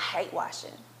hamper, because I hate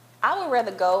washing. I would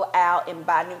rather go out and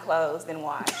buy new clothes than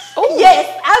wash. Yes,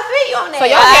 I feel you on that. So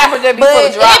your hamper just be full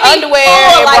of dry it be underwear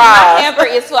full, and like my bras. hamper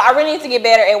is full. I really need to get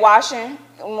better at washing,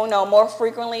 more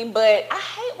frequently. But I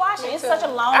hate washing. It's such a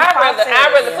long process.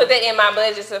 I'd rather put that in my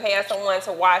budget to have someone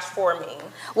to wash for me.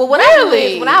 Well, when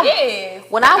Really? when I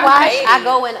wash, I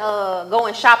go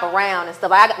and shop around and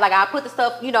stuff. I put the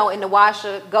stuff, in the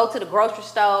washer. Go to the grocery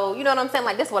store. You know what I'm saying?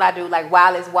 Like this is what I do. Like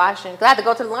while it's washing, because I have to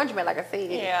go to the laundromat, like I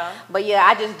said. Yeah. But yeah,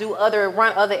 I just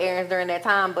run other errands during that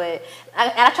time. But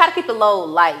I try to keep the load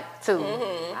light too.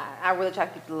 Mm-hmm. I really try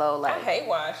to keep the load light. I hate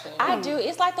washing. I do.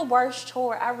 It's like the worst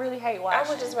chore. I really hate washing. I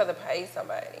would just rather pay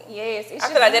somebody. Yes, I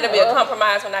feel like that'll be a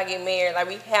compromise when I get married. Like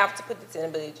we have to put this in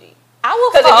the budget. I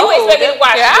will Because if you fold. expect me to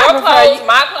wash Yeah, I your prefer clothes, you-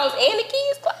 my clothes, and the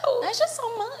kids' clothes, That's just so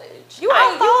much. you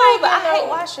ain't but I getting hate none.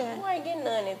 washing. You ain't getting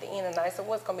none at the end of the night. So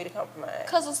what's gonna be the compromise?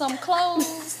 Because of some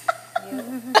clothes.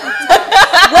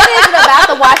 What is it about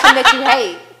the washing that you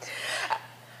hate?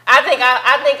 I think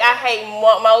I hate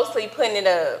mostly putting it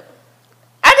up.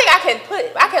 I think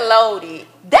I can load it.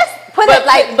 That's But when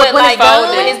like it's done.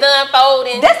 when it's done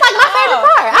folding. That's like my favorite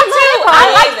part. I love that I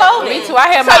part. like folding. Me too. I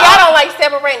have So my y'all don't like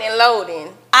separating and loading.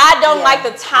 I don't Yeah. like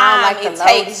the time I don't like it the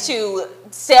takes to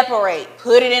separate.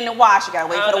 Put it in the wash. You gotta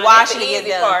wait for the no, washer that's to the get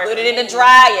easy done. part Put for it in the me.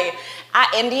 dryer.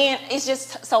 And then it's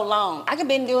just so long. I could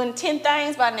been doing 10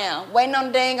 things by now, waiting on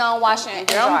the dang on washing. and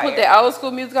Girl, I'm gonna put dryer. that old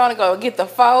school music on and go get the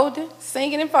folding,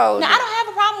 singing and folding. Now I don't have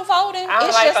a problem folding. I don't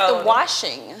It's like just the folding.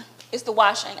 washing. It's the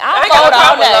washing. I I ain't got fold no all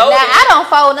problem with day. loading. Now I don't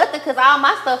fold nothing because all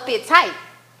my stuff fit tight.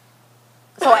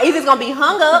 So either it's gonna be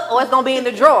hung up or it's gonna be in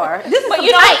the drawer. This is But some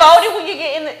you don't tight. fold it when you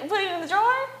put it in the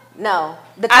drawer? No,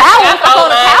 the I towels. I fold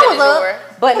fold the mine in towels the up, drawer.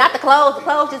 but not the clothes. The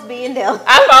clothes just be in there.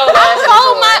 I fold mine in the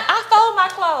drawer. I fold my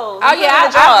clothes. Oh, Put it yeah,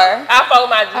 in the drawer. I fold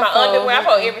my fold underwear. I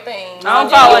fold everything. I don't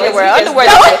fold underwear. Underwear.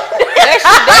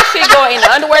 That shit go in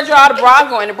the underwear drawer. The bra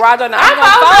go in the bra drawer. Now, I'm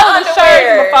gonna fold fold my the shirts. I'm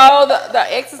underwear. gonna fold the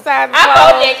exercise I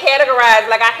fold clothes. and categorize.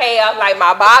 Like I have like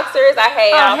my boxers. I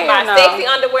have hell my no. sexy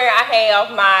underwear. I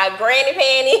have my granny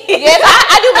panties. Yes,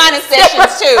 I do mine in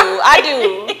sections too. I do.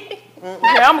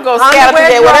 Yeah, I'm gonna go scatter through Underwear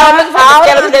that. Whatever I'm drawers, looking for, all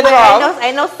scatter through that drawer.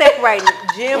 ain't no separating.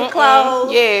 Gym clothes,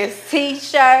 Yes.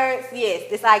 t-shirts, yes,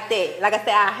 it's like that. Like I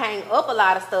said, I hang up a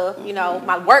lot of stuff,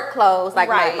 my work clothes, like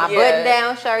Right, my yeah.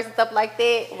 button-down shirts and stuff like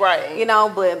that. Right.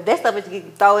 But that stuff is you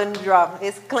can throw in the drawer.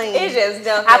 It's clean. It's just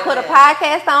dumped I in put a there.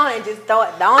 podcast on and just throw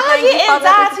it. The only I thing you get fold up is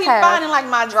anxiety the towel. finding like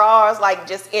my drawers like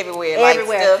just everywhere.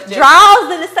 Everywhere. Like stuff just, Drawers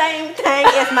in the same thing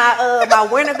as my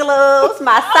winter gloves,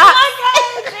 my socks.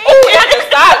 Oh my God, Ooh, that's a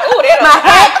sock. Ooh, that's My a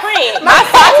hat. print. My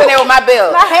socks in there with my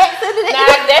belt. My hat's in the Nah,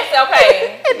 that's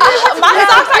okay. my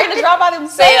socks are in the drawer by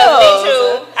themselves. Me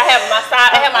too. I have my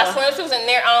side. I have my swimsuits in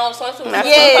their own swimsuits. That's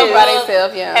Yes. something by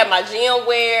themselves, yeah. I have my gym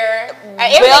wear.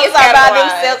 Everything Belts is are by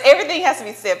categorized. themselves. Everything has to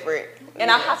be separate,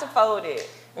 and I have to fold it.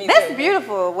 Me That's too.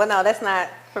 beautiful. Well, no, that's not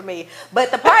for me.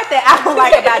 But the part that I don't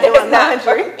like about doing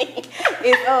laundry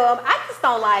is I just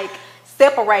don't like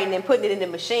separating and putting it in the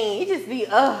machine. It just be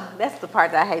that's the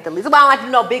part that I hate the least. But I don't like to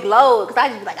do no big load because I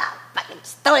just be like, fucking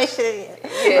just throw that shit in.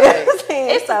 Yeah. You know what I'm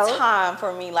saying? It's the time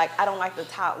for me. Like I don't like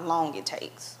how long it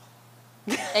takes,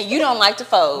 and you don't like to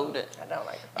fold, I don't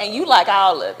like the and you like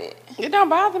all of it. It don't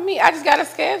bother me. I just got a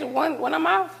schedule when I'm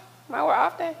off. My work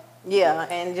off day. Yeah,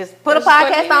 and just put a Just put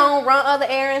it podcast in. on, run other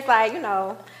errands. Like,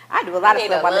 I do a lot of need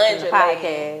stuff a while listening to laundry lady.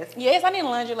 podcasts. Yes, I need a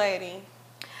laundry lady.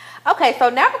 Okay, so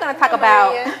now we're going to talk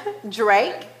about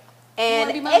Drake and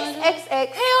wanna be my laundry? XXX.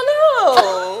 Hell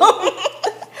no.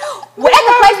 Well, at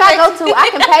the place I go to, I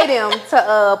can pay them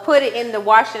to put it in the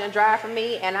washer and dryer for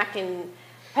me, and I can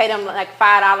pay them like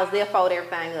 $5. They'll fold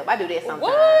everything up. I do that sometimes.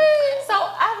 What? So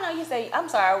I know you say, I'm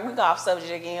sorry, we got off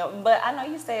subject again, but I know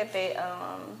you said that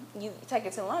you take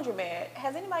it to the laundromat.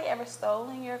 Has anybody ever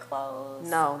stolen your clothes?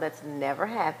 No, that's never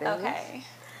happened. Okay.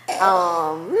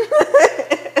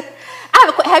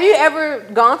 Have you ever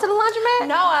gone to the laundromat?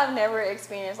 No, I've never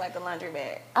experienced like the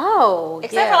laundromat. Oh,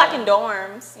 Except for like in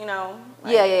dorms,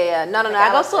 like- Yeah. No. Like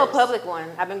I go to a Alice's. public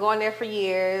one. I've been going there for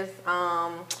years.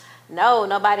 No,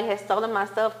 nobody has stolen my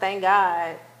stuff, thank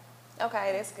God.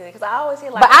 Okay, that's good. Because I always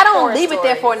hear like But I don't horror leave it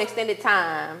there for an stories. extended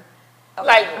time.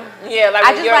 Like, yeah, like I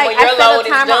when just your, like when I your set load a is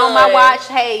timer done, on my watch.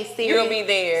 Hey Siri, you'll be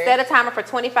there. Set a timer for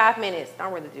 25 minutes.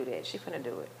 Don't really do that. She finna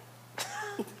do it.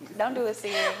 Don't do it,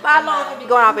 Siri. My alarm be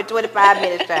going off in 25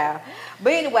 minutes, child.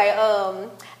 But anyway,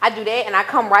 I do that and I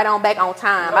come right on back on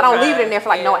time. I don't leave it in there for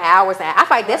like no hours. And I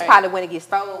feel like that's probably when it gets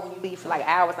stolen, when you leave for like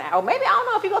hours and hours. Or maybe I don't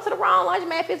know if you go to the wrong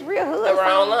laundromat if it's real hood. The or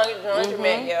wrong something.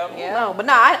 laundromat, yeah. No, but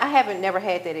no, I haven't never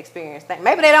had that experience.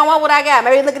 Maybe they don't want what I got.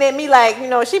 Maybe they looking at me like,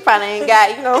 she probably ain't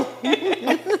got,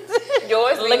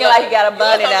 Joyce Looking like you got a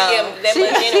bunny down.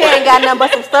 She ain't got nothing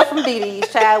but some stuff from Dee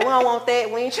Dee's, child. We don't want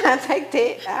that. We ain't trying to take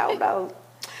that. I don't know.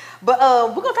 But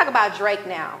we're going to talk about Drake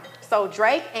now. So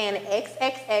Drake and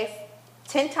XXX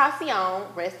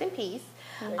Tentacion, rest in peace,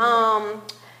 they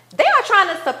are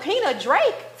trying to subpoena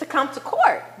Drake to come to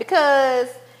court because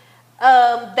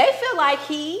they feel like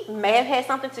he may have had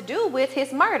something to do with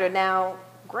his murder. Now,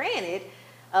 granted,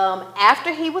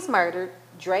 after he was murdered,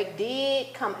 Drake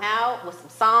did come out with some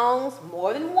songs,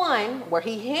 more than one, where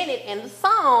he hinted in the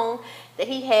song that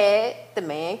he had the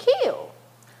man killed.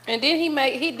 And then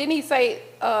didn't he say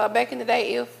back in the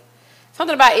day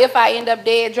something about if I end up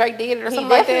dead, Drake did it or something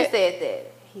like that? He definitely said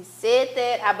that. He said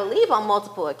that, I believe, on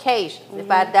multiple occasions. Mm-hmm.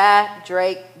 If I die,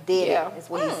 Drake did it. Is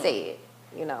what he said.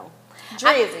 You know,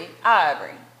 Drizzy, I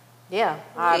agree. Yeah,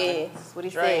 I agree. That's what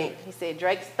he said. He said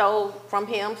Drake stole from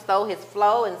him, stole his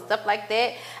flow and stuff like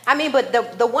that. I mean, but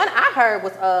the one I heard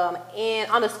was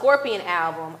on the Scorpion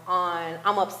album on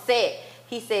I'm Upset.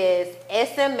 He says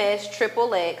SMS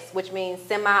XXX, which means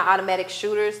semi-automatic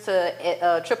shooters to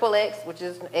XXX, which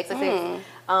is XXX.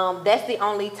 That's the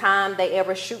only time they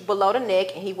ever shoot below the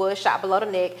neck, and he was shot below the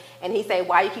neck. And he said,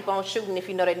 "Why you keep on shooting if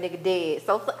you know that nigga dead?"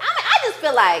 So I mean, I just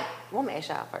feel like, let me ask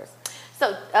y'all first.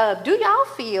 So, do y'all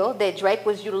feel that Drake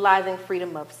was utilizing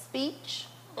freedom of speech?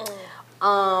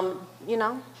 You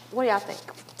know, what do y'all think?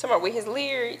 Talking about with his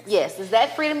lyrics. Yes, is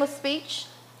that freedom of speech?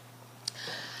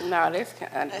 No, that's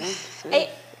kind of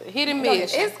hit and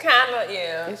miss. It's kind of,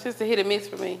 yeah. It's just a hit and miss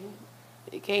for me.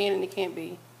 It can and it can't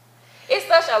be. It's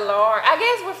such a large, I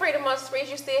guess with freedom of speech,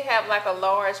 you still have like a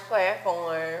large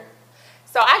platform.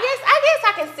 So I guess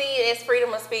I can see it as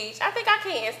freedom of speech. I think I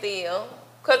can still.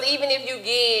 Because even if you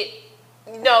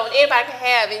get, you know, anybody can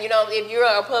have it, you know, if you're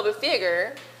a public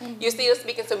figure, you're still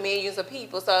speaking to millions of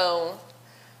people. So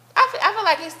I feel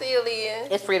like it still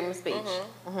is. It's freedom of speech.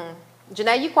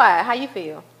 Janae, you quiet. How you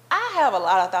feel? I have a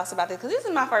lot of thoughts about this because this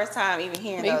is my first time even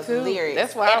hearing those lyrics.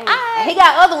 That's why he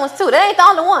got other ones too. That ain't the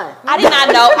only one. I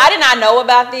did not know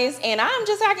about this, and I'm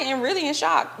just acting really in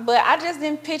shock. But I just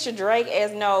didn't picture Drake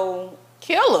as no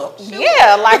killer.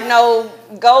 Yeah, like no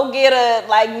go get a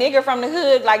like nigger from the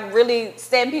hood, like really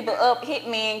setting people up,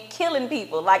 hitman, killing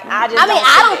people. Like I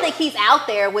don't think he's out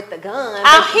there with the gun.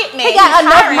 Hitman. He got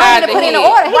enough money to put in the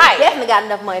order. He definitely got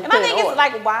enough money to put in the order. And my thing is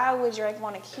like, why would Drake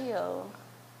want to kill?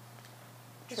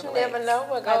 You never know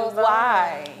what goes on.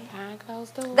 Why?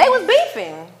 They was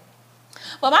beefing.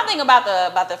 Well, my thing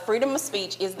about the freedom of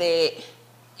speech is that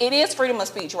it is freedom of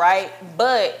speech, right?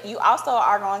 But you also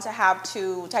are going to have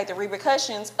to take the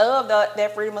repercussions of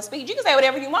that freedom of speech. You can say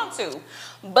whatever you want to,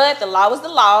 but the law is the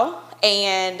law,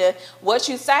 and what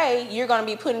you say, you're going to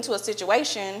be put into a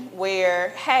situation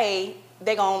where, hey,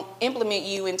 they're going to implement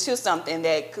you into something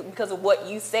because of what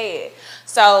you said.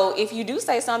 So if you do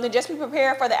say something, just be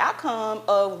prepared for the outcome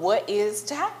of what is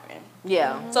to happen.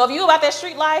 Yeah. So if you about that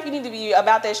street life, you need to be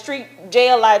about that street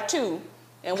jail life too.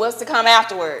 And what's to come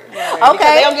afterward. Right? Okay.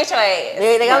 Because they gonna get your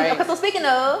ass. Okay, so speaking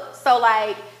of, so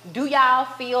like, do y'all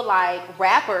feel like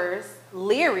rappers'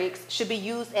 lyrics should be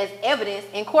used as evidence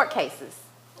in court cases?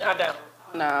 I don't.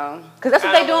 No, because that's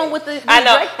what they're doing with the. I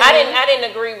know. I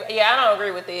didn't agree. Yeah, I don't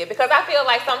agree with it because I feel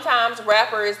like sometimes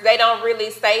rappers, they don't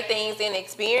really say things in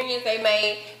experience. They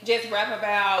may just rap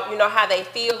about, you know, how they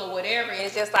feel or whatever.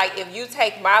 It's just like if you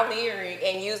take my lyric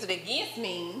and use it against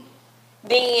me,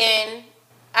 then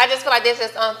I just feel like that's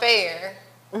just unfair.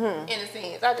 In a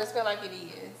sense, I just feel like it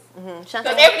is because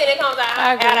everything that comes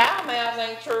out of our mouths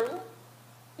ain't true.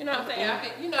 You know what I'm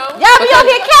saying? You know. Y'all be on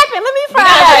here capping. Let me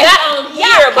fry. Not on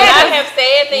here, but I have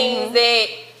said things that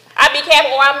I be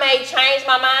capping, or I may change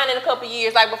my mind in a couple of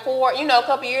years. Like before, you know, a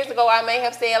couple of years ago, I may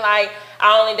have said like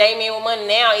I only date men with money.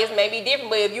 Now it's maybe different.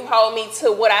 But if you hold me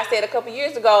to what I said a couple of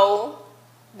years ago,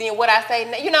 then what I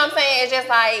say, you know what I'm saying? It's just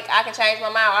like I can change my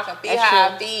mind. Or I can feel how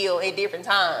I feel at different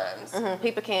times.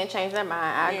 People can change their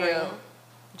mind. I agree.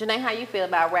 Janae, how you feel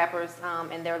about rappers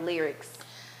and their lyrics?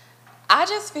 I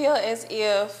just feel as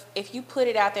if you put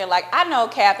it out there, like I know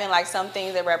capping, like some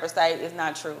things that rappers say is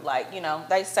not true. Like, you know,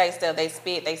 they say stuff, they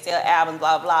spit, they sell albums,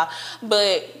 blah, blah.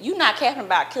 But you not capping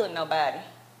about killing nobody.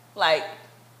 Like,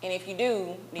 and if you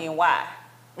do, then why?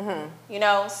 You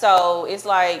know, so it's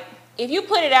like, if you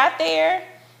put it out there,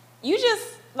 you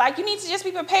just, like, you need to just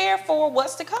be prepared for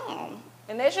what's to come.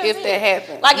 And that's just if that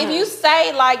happens. Like, if you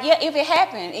say, like, yeah, if it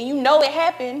happened, and you know it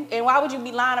happened, and why would you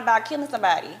be lying about killing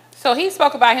somebody? So he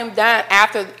spoke about him dying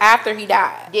after he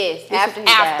died. Yes, after he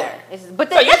died.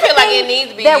 But so you feel like it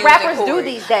needs to be that rappers do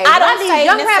these days. I don't these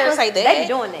young rappers say that. They be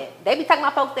doing that. They be talking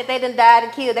about folks that they done died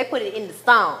and killed. They put it in the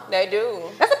song. They do.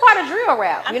 That's a part of drill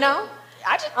rap, you know.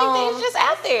 I just think that it's just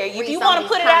out there. If read you some want of to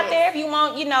these put it out comments. there, if you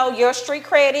want, your street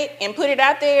credit and put it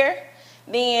out there,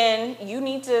 then you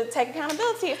need to take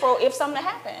accountability for if something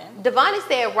happened. Devani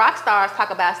said rock stars talk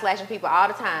about slashing people all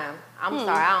the time. I'm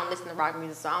sorry, I don't listen to rock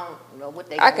music, so I don't know what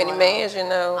they I can going on. imagine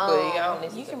though, but I don't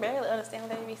listen You to can it. barely understand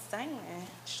what they be saying.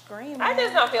 Screaming. I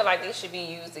just don't feel like this should be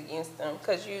used against them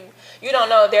because you don't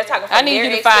know if they're talking from I need their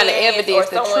you to find the experience evidence, or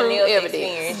the someone true else's evidence.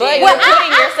 experience. But Yeah. Well, you're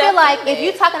putting I feel yourself like in if it.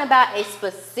 you're talking about a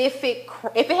specific,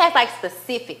 if it has like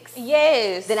specifics,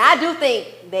 Yes. then I do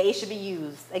think that it should be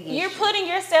used against You're you. putting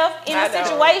yourself in I a don't.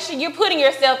 situation. You're putting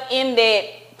yourself in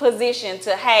that position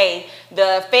to, hey,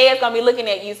 the Fed's gonna be looking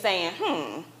at you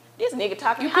saying, this nigga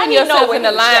talking. You how putting he know yourself when in the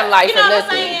he shot? limelight You for know what I'm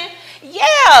nothing. saying? Yeah.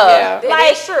 Yeah. That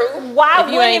Like, is true. why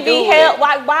If you wouldn't ain't it be doing held?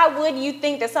 it. Why would you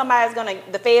think that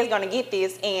the Fed's gonna get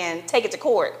this and take it to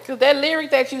court? Because that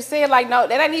lyric that you said, like, no,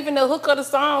 that ain't even the hook of the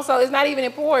song, so it's not even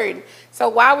important. So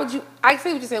why would you, I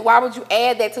see what you're saying, why would you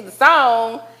add that to the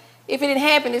song? If it didn't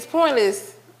happen, it's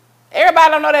pointless.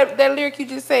 Everybody don't know that lyric you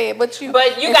just said, but you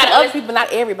But you and gotta to other under- people,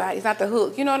 not everybody. It's not the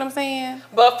hook. You know what I'm saying?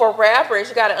 But for rappers,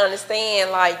 you got to understand,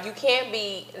 like,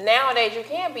 nowadays, you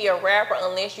can't be a rapper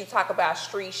unless you talk about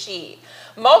street shit.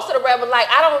 Most of the rappers, like,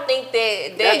 I don't think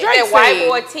that Drake white said.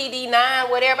 boy TD9,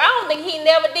 whatever, I don't think he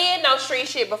never did no street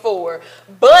shit before.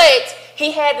 But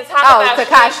he had to talk about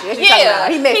Tekashi, street- that's what you're talking about. Yeah,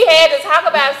 He messed he had to talk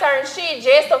about certain shit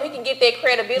just so he can get that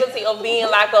credibility of being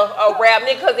like a rap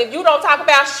nigga. Because if you don't talk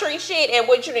about street shit and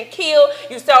what you done kill,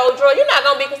 you sold drugs, you're not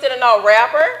going to be considered no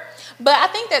rapper. But I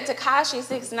think that Tekashi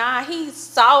 6ix9ine, he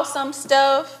saw some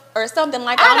stuff or something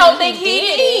like I don't think he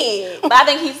did. But I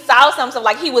think he saw some stuff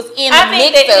like he was in I the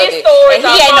think mix that of his it. stories And he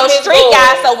are ain't no from his street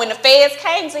guy, boys. so when the feds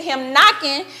came to him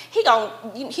knocking,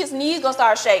 his knees gonna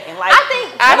start shaking. Like I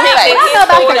think I think what I know about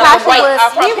that his Tekashi stories are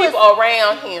was from he people was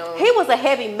around him. he was a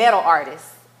heavy metal artist.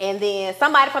 And then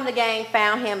somebody from the gang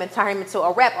found him and turned him into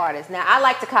a rap artist. Now, I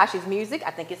like Tekashi's music.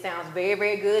 I think it sounds very,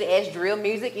 very good as drill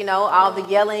music, all the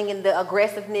yelling and the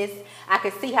aggressiveness. I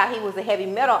could see how he was a heavy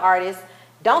metal artist.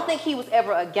 Don't think he was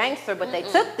ever a gangster, but they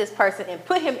took this person and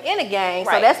put him in a gang.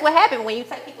 So Right. that's what happened when you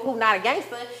take people who not a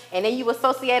gangster and then you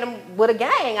associate them with a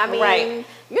gang. I mean, Right.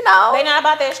 you know. they not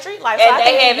about that street life. So And I they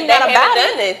think if haven't, you're they not haven't about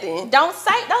done it, nothing. don't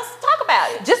talk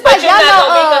about it. Just But like you're y'all not know,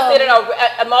 gonna be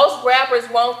considered most rappers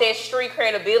want that street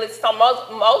credibility. So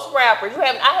most rappers, I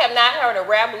have not heard a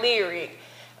rap lyric.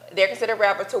 They're considered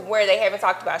rappers to where they haven't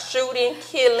talked about shooting,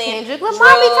 killing, Kendrick Lamar be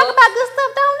talking drugs. about good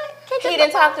stuff, don't they? He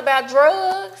didn't talk about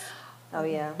drugs. Oh,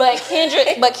 yeah. But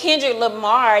Kendrick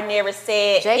Lamar never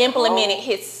said J. implemented Cole.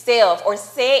 himself or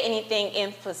said anything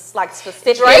in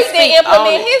specific. Drake He didn't speaks on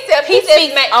implement it. himself. He He just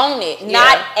speaks made- on it, Yeah.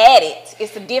 not at it.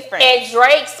 It's a difference. And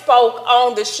Drake spoke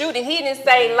on the shooting. He didn't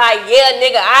say like, yeah,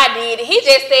 nigga, I did it. He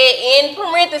just said in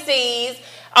parentheses,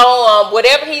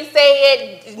 whatever he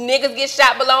said, niggas get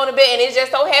shot below the bed, and it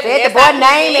just so happened. Said the that's how boy he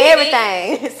name and did it.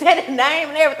 everything. Said his name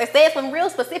and everything. Said some real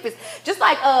specifics. Just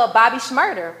like Bobby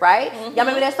Schmurder, right? Y'all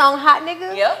remember that song Hot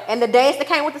Nigga? Yep. And the dance that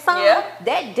came with the song? Yep.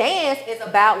 That dance is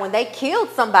about when they killed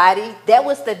somebody. That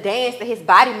was the dance that his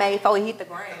body made before he hit the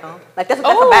ground. Like that's what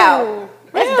that's Oh, about.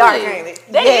 That's really? dark, ain't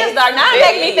it? That Yes. is dark. Now it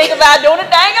make me think about doing a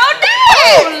dang on dance.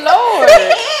 Oh, Lord.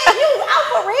 Yeah, you was out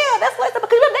for real. That's what it's about.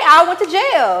 Because they all went to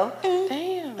jail.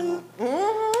 Damn.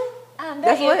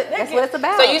 That's what it's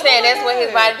about. So you saying that's what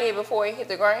his body did before he hit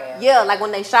the ground? Yeah, like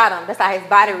when they shot him. That's how his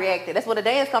body reacted. That's where the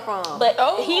dance come from. But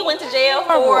he went to jail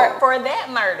for that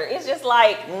murder. It's just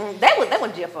like They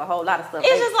went to jail for a whole lot of stuff.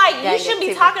 it's just like you Gang shouldn't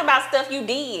be activity. talking about stuff you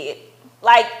did.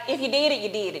 Like if you did it, you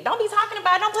did it. Don't be talking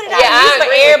about it. Don't put it out Yeah, I for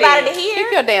agree with everybody to you. hear.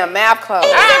 Keep your damn mouth closed.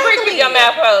 I agree with Exactly. your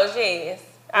mouth closed, yes.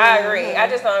 I agree. I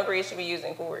just don't agree it should be used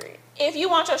in court. If you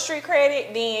want your street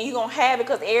credit, then you gonna have it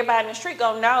because everybody in the street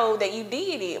gonna know that you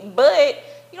did it. But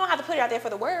you don't have to put it out there for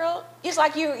the world. It's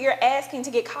like you're asking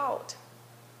to get caught.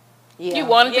 Yeah. You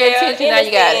wanted their attention, now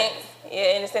you got it.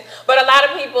 Yeah, in a sense. But a lot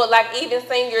of people, like even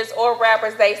singers or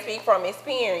rappers, they speak from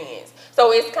experience.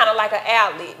 So it's kind of like an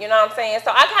outlet, you know what I'm saying?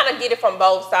 So I kind of get it from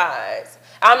both sides.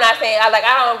 I'm not saying,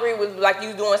 I don't agree with like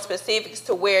you doing specifics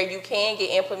to where you can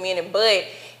get implemented, but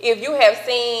if you have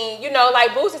seen,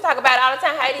 like Boosie talk about all the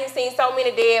time, how he didn't seen so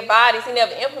many dead bodies, he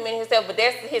never implemented himself, but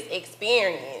that's his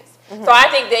experience. So I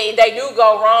think they do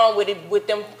go wrong with it, with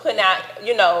them putting out,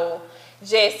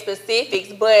 just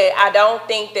specifics, but I don't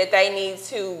think that they need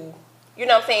to,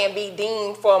 be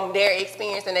deemed from their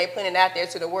experience and they putting it out there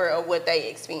to the world what they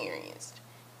experienced.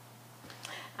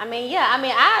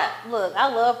 I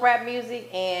love rap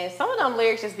music, and some of them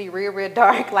lyrics just be real, real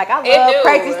dark. Like I It love do.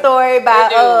 Crazy Story It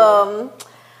by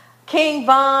King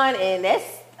Von, and that's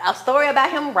a story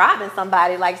about him robbing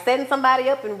somebody, like setting somebody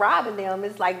up and robbing them.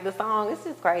 It's like the song, it's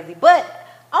just crazy. But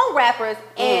on rappers,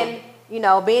 and you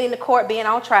know, being in the court, being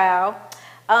on trial.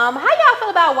 How y'all feel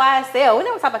about YSL? We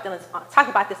never talk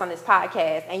about this on this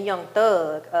podcast. And Young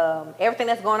Thug, everything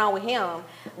that's going on with him.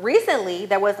 Recently,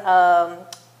 there was a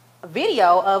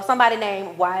video of somebody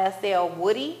named YSL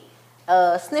Woody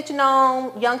snitching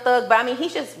on Young Thug. But I mean,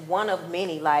 he's just one of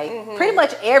many. Like, pretty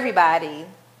much everybody,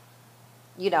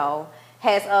 you know,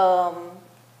 has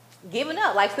given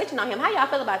up, like snitching on him. How y'all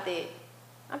feel about that?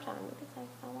 I'm trying to say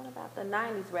someone about the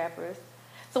 90s rappers.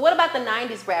 So what about the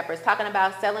 90s rappers talking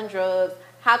about selling drugs?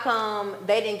 How come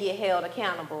they didn't get held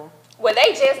accountable? Well,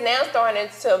 they just now starting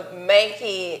to make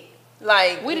it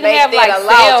like we didn't have like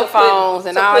cell phones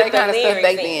and all that kind of stuff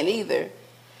back then either.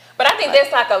 But I think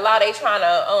that's like a law they trying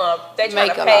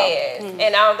to pass, and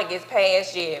I don't think it's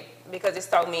passed yet because it's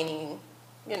so many.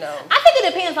 You know, I think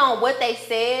it depends on what they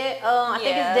said. I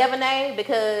think it's Devonay,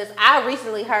 because I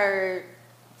recently heard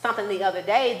something the other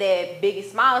day that Biggie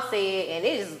Smalls said, and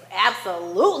it is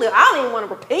absolutely, I don't even want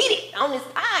to repeat it on this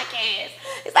podcast.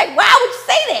 It's like, why would you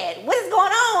say that? What is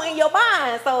going on in your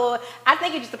mind? So I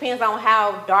think it just depends on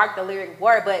how dark the lyrics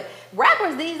were. But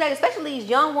rappers these days, especially these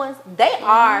young ones, they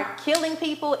are killing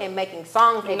people and making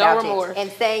songs about it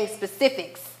and saying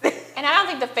specifics. And I don't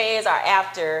think the feds are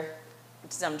after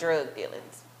some drug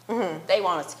dealings. They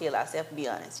want us to kill ourselves, to be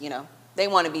honest, you know. They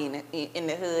want to be in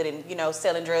the hood and, you know,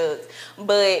 selling drugs.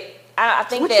 But I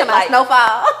think that, like,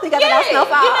 Snowfall. You got that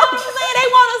Snowfall. You know what I'm saying?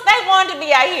 They want to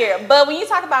be out here. But when you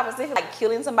talk about specifically like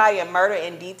killing somebody and murder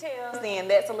in details, then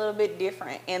that's a little bit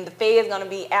different. And the Fed's going to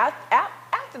be out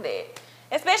after that.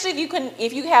 Especially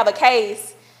if you have a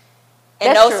case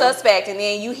and no suspect, and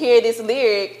then you hear this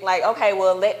lyric, like, okay,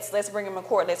 well, let's bring him to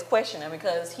court, let's question him,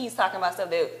 because he's talking about stuff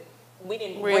that we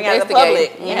didn't bring out to the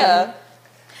public. Yeah.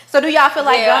 So do y'all feel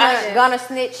like Gunna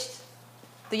snitched?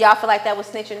 Do y'all feel like that was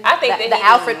snitching? I think the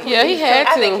Alfred. Yeah, he had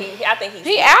to. I think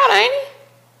he out, ain't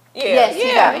he? Yeah.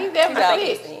 Yes, he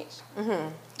definitely snitched.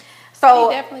 So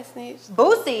he definitely snitched.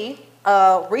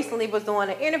 Boosie recently was doing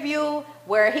an interview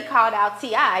where he called out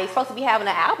T.I. He's supposed to be having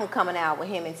an album coming out with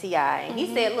him and T.I. And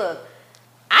he said, look,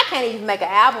 I can't even make an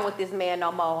album with this man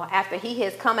no more after he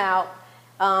has come out.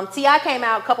 T.I. came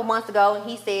out a couple months ago, and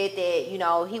he said that, you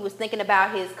know, he was thinking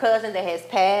about his cousin that has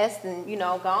passed and, you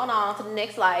know, gone on to the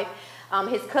next life.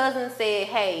 His cousin said,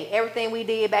 hey, everything we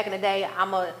did back in the day, I'm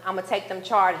gonna take them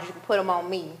charges. You can put them on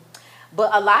me.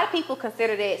 But a lot of people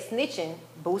consider that snitching,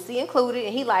 Boosie included.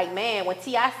 And he like, man, when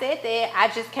T.I. said that, I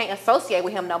just can't associate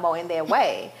with him no more in that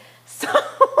way. So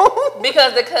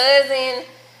because the cousin...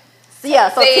 Yeah,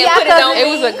 so T.I. cousin...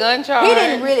 It was a gun charge. He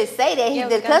didn't really say that.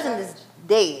 The cousin is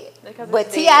dead.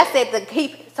 But T.I. said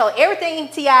so everything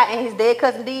T.I. and his dead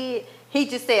cousin did, he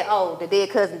just said, oh, the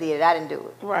dead cousin did it, I didn't do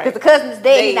it. Right. Because the cousin is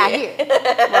dead, he's not here.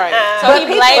 Right. So he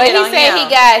blamed it on him. He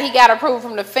said he got approval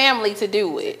from the family to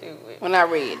do it when I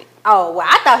read it. Oh, well,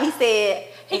 I thought he said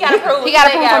he got approval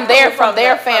from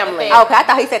their family. Okay, I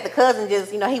thought he said the cousin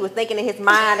just, you know, he was thinking in his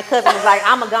mind, the cousin was like,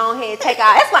 I'm going to go ahead and take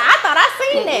out. That's why I thought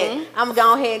I seen that. I'm going to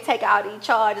go ahead and take out these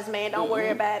charges, man. Don't worry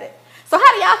about it. So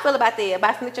how do y'all feel about that?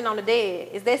 About snitching on the dead?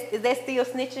 Is that still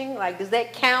snitching? Like, does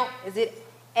that count? Is it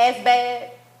as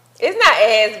bad? It's not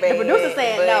as bad. The producer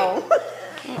saying no.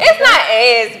 It's not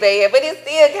as bad, but it's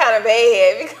still kind of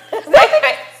bad because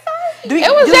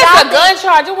it was just a gun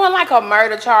charge. It wasn't like a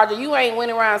murder charge. You ain't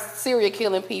went around serial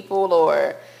killing people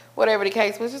or whatever the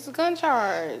case was. Just a gun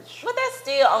charge. But that's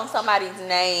still on somebody's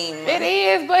name. It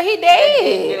is, but he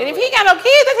dead. And if he got no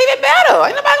kids, that's even better.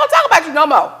 Ain't nobody gonna talk about you no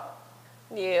more.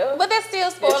 Yeah, but that's still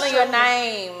spoiling your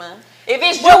name. If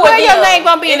it's your name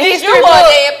gonna be in history book.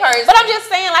 Dead person. But I'm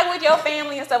just saying, like with your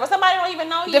family and stuff, or somebody don't even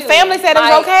know you. The family said it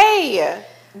was okay.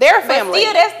 Their family.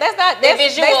 But still, that's not. If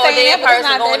it's you or a dead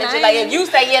person going to jail, like if you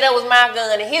say that was my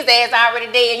gun and his ass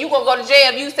already dead, you gonna go to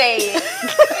jail if you say it. You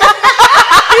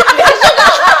gonna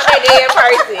call that dead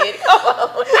person. Come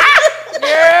on,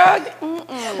 girl.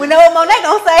 We know what Monet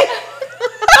gonna say.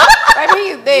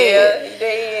 Baby, he's dead. Yeah, he's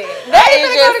dead. That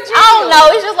is just, I don't know.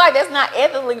 It's just like that's not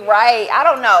ethically right. I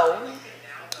don't know.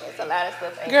 It's a lot of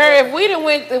stuff. Girl,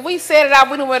 if we set it out,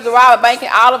 we done went to rob a bank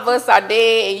and all of us are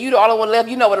dead and you the only one left,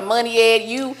 you know where the money at.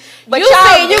 But you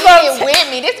y'all you go with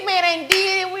me. This man ain't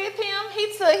did it with him.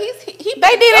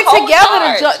 They did it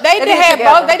together. They did it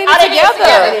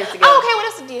together. Oh, okay, well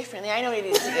that's different. I know they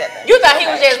did it together. You thought he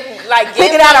was just like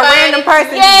picking out a random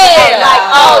person? Yeah, like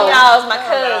no, it's my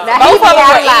cousin. Both of them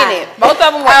were in it. Both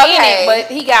of them were in it, but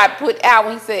he got put out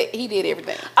when he said he did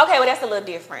everything. Okay, well that's a little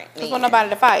different. There's not nobody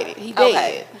to fight it. He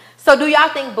did. So do y'all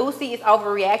think Boosie is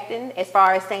overreacting as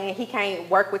far as saying he can't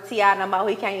work with T.I. no more?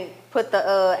 He can't put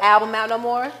the album out no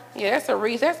more? Yeah, that's a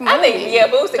reach. That's I money.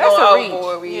 think Boosie That's going a reach.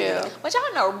 overboard. Yeah. But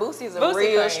y'all know Boosie's a Boosie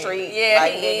real crazy. street. Yeah,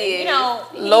 like, he nigga. is. You know,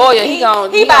 Lawyer, he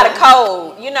by the gonna-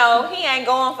 code. You know, he ain't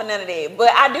going for none of that.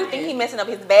 But I do think he messing up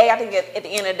his bag. I think at the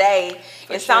end of the day,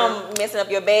 if some messing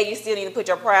up your bag, you still need to put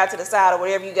your pride to the side or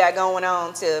whatever you got going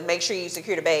on to make sure you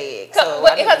secure the bag. So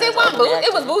Because it wasn't Boosie.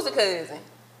 It was Boosie cousin.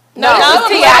 No, No, it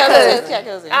was it was T.I. cousin.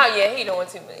 cousin. Oh yeah, he doing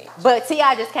too much. But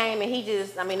T.I. just came and he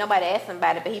just, I mean, nobody asked him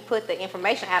about it, but he put the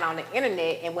information out on the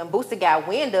internet. And when Boosie got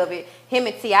wind of it, him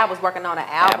and T.I. was working on an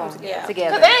album together.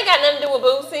 Because they ain't got nothing to do with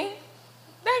Boosie.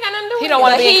 They ain't got nothing to do with He don't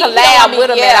want to be in He don't collab be, with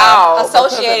him yeah, at all.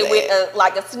 associated because of that. with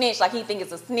like a snitch, like he think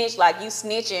it's a snitch, like you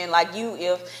snitching, like you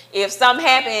if something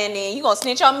happened and you gonna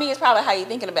snitch on me, it's probably how you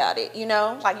thinking about it, you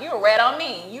know? Like you a rat on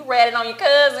me, you ratted on your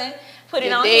cousin, put it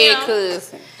Your on dead him.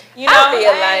 cousin. You know, I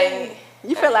feel like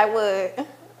You feel like what?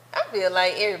 I feel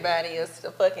like everybody is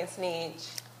a fucking snitch.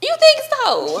 you think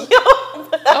so?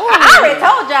 I already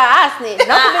told y'all I snitched.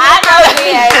 Don't I know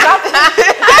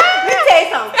Let me tell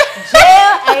you something.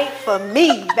 Jail ain't for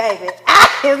me, baby. I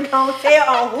am gonna tell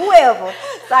on whoever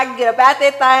so I can get up out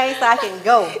that thing so I can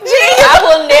go. I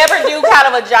will never do kind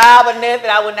of a job or nothing.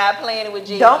 I would not plan it with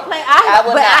G. Don't play. I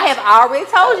will But not. I have already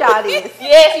told y'all this.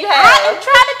 Yes, you I am have.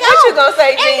 trying to go. What you gonna say,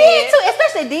 And Jen? these two,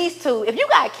 especially these two, if you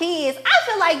got kids, I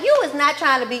feel like you is not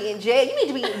trying to be in jail. You need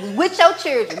to be with your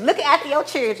children, looking after your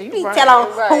children. You need to tell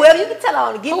on whoever you can tell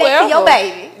on to get back to your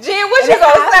baby. Jen, what And you that's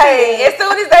how gonna I say feel. as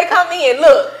soon as they come in?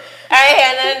 Look, I ain't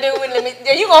had nothing to do with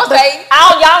it. You gonna say,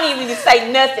 y'all need to say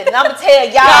nothing. I'm gonna tell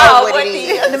y'all what it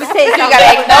is. Let me tell you something.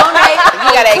 gotta ask Donate.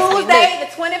 You gotta ask me Tuesday, the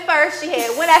 21st,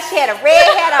 she had a red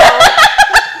hat on.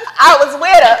 I was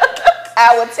with her.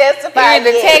 I would testify. Here's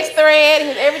the yes. text thread.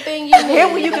 Here's everything you Here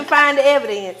where need. you can find the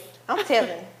evidence. I'm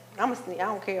telling. I'm a snitch. I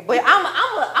don't care. But I'm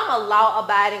a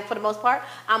law-abiding, for the most part.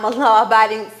 I'm a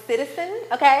law-abiding citizen,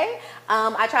 okay?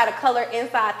 I try to color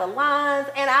inside the lines,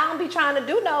 and I don't be trying to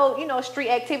do no street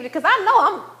activity because I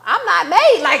know I'm not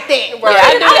made like that. Yeah,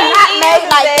 I do I'm that. not made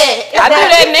like that. I do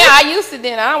that now. I used to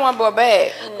then. I don't want to go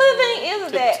back. But the thing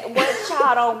is that what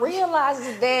y'all don't realize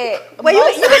is that Well, you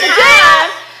most been of the to jail? time,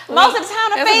 most of the time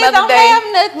the That's feds another don't day. have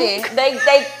nothing.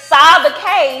 They solve the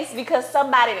case because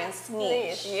somebody done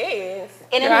snitched. Yes.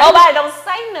 And if Right. nobody don't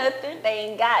say nothing, they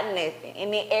ain't got nothing.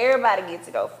 And then everybody gets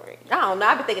to go free. I don't know.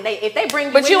 I be thinking if they bring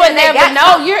you But in you there, would they never got know.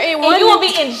 something. You're in And one. you will be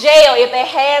in jail. If they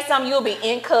had something, you'll be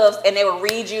in cuffs and they will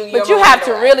read you. But you have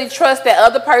to really trust that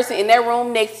other person in that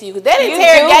room next to you. 'Cause that You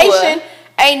interrogation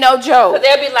ain't no joke. But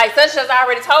they'll be like, such as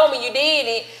already told me you did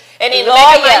it. And then the Lawyer.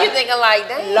 back of your mind, you thinking like,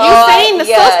 damn. Lawyer. You seen the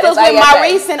Yeah, that's sisters all with you gotta my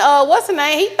say. recent what's her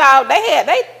name?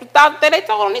 They thought that they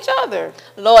told on each other.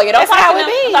 Lawyer. Don't That's how talk to it them.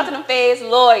 be. Don't talk to them feds.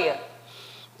 Lawyer.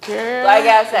 Girl. Like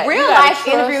I said. Real You gotta life trust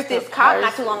interviewed the this cop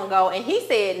not person. too long ago, and he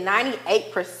said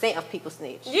 98% of people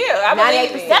snitch. Yeah, I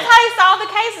believe 98%. it. That's how they solve the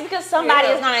cases because somebody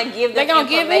Yeah. is gonna give They them gonna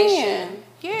give information. in.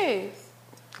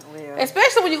 Yes.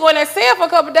 Especially when you go in that cell for a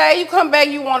couple of days, you come back,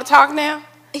 you want to talk now?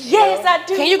 Yes, I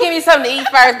do. Can you give me something to eat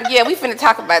first? But yeah, we finna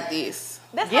talk about this.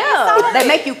 That's how Yeah, they solve they it.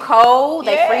 make you cold.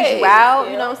 They freeze you Yes, out.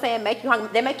 yeah. You know what I'm saying? Make you hungry.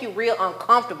 They make you real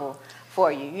uncomfortable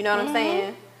for you. You know what I'm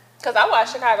saying? Because I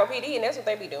watch Chicago PD and that's what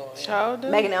they be doing. Sure do.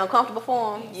 Making it uncomfortable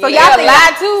for them. So Yeah, y'all think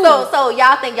lie too. So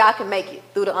y'all think y'all can make it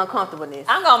through the uncomfortableness?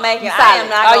 I'm gonna make it. You I solid. am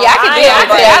not. Oh gonna, yeah, I can I do ain't it.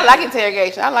 gonna I break. like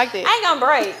interrogation. I like that. I ain't gonna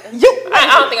break. I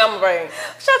don't think I'm a brain.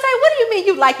 Shantae, what do you mean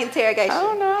you like interrogation? I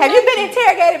don't know. Have you been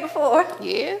interrogated before?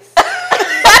 Yes.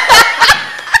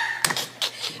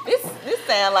 This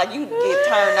sound like you get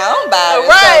turned on by it. or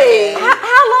Right. something.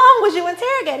 How long was you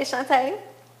interrogated, Shantae?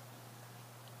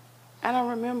 I don't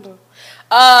remember.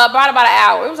 About an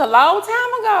hour. It was a long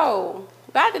time ago.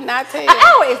 But I did not tell. An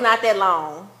hour is not that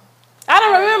long. I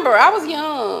don't remember. I was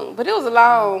young, but it was a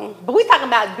long. But we talking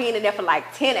about being in there for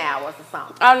like 10 hours or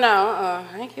something. Oh no,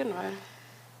 I ain't kidding nobody.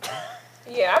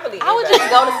 Yeah, I believe I would everybody.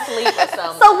 just go to sleep or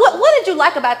something. So what did you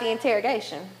like about the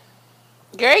interrogation?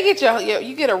 Girl,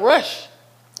 you get a rush.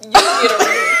 You get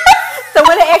a So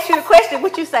when they ask you the question,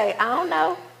 what you say? I don't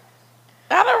know.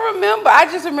 I don't remember. I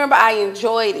just remember I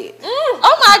enjoyed it.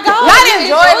 Oh my God. Not you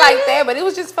enjoy it like it? that, but it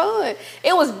was just fun.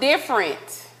 It was different.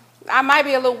 I might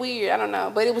be a little weird. I don't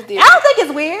know, but it was I different. don't think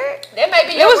it's weird. That may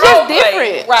be It your was just role play.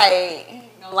 different. Right.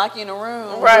 Gonna lock you in a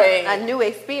room. Right. A new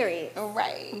experience.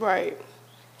 Right. Right.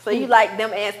 So you like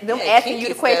them Yeah, asking you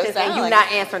kinky the questions stuff and you sound not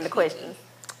like- answering the questions.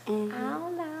 I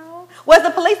don't know. Was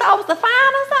the police officer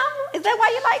fine or something? Is that why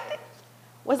you liked it?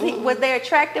 Was they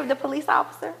attractive, the police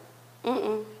officer?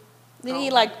 Mm-mm. Did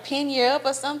he like pin you up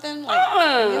or something? Like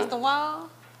Uh-uh. against the wall?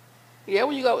 Yeah,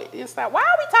 when you go inside. Why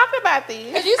are we talking about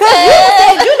this? You Because you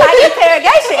said you like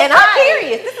interrogation, and I'm Right.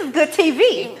 curious. This is good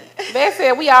TV. They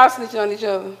said we all snitching on each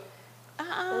other.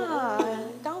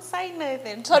 Don't say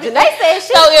nothing. So, Janae said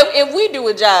she. so if we do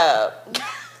a job,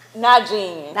 not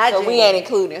Jen, Not so Jen. we ain't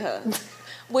including her.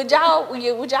 Would y'all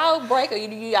break, or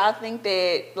do y'all think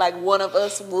that like one of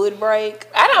us would break?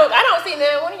 I don't see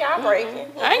none one of y'all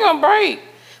breaking. I ain't gonna break.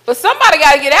 But somebody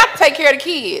got to get out to take care of the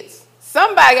kids.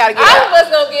 Somebody got to get All of out. us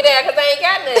gonna get out because they ain't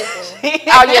got nothing.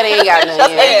 Oh, yeah, they ain't got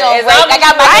nothing. They Yeah. gonna break. I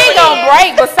got my I ain't gonna break,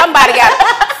 but somebody got.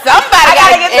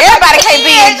 Everybody can't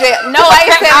be in jail. No, I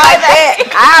ain't saying like that.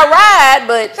 I ride,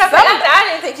 but I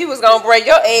didn't think you was gonna break.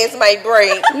 Your ass might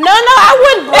break. no, I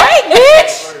wouldn't break,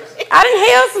 bitch. I didn't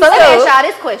have some So let me ask stuff.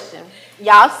 y'all this question.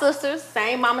 Y'all sisters,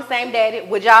 same mama, same daddy.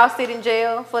 Would y'all sit in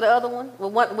jail for the other one?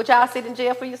 Would y'all sit in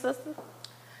jail for your sister?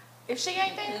 If she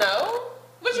ain't there, No.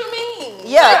 What you mean?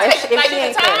 Yeah, Like, if like she you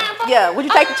ain't the there. time for? Yeah, would you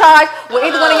take the charge? Would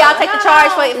either one of y'all take the charge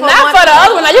for Not one? for the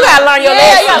other one. Now you gotta learn your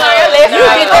lesson. You gotta learn your lesson. You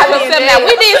did that No. yourself. Now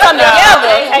we did something I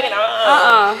together. ain't taking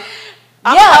no.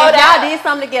 Yeah, if y'all did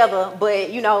something together, but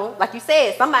you know, like you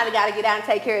said, somebody got to get out and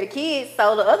take care of the kids,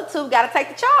 so the other two got to take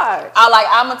the charge.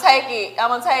 I'm gonna take it.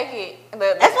 That's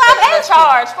why I'm the asking.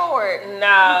 charge for it.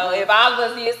 No, if all of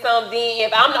us did something,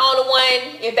 if I'm the only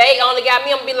one, if they only got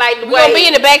me, I'm gonna be like, We gonna be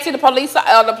in the back to the police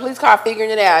car figuring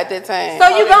it out at that time. So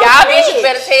you gonna y'all snitch. bitches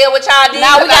better tell what y'all did.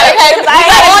 Now we 'cause gotta pay. I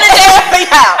ain't going to jail for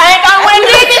y'all. I ain't gonna win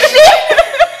this shit.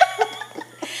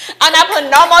 I'm not putting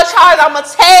no more charges. I'ma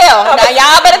tell. Now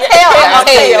y'all better tell. I'ma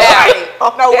tell. Right. I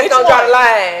don't know That's which gonna draw the one.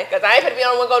 line. Because I ain't gonna be the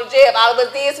only one go to jail if all of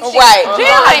us did some shit. Right. Jail Jail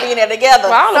ain't- ain't being there together.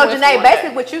 Well, I So only went Janae, for one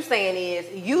basically what you saying is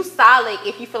you solid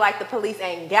if you feel like the police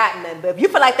ain't got nothing, but if you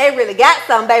feel like they really got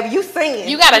something, baby, you singing.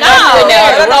 You gotta No,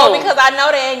 know the no, road. because I know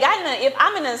they ain't got nothing. If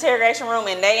I'm in an interrogation room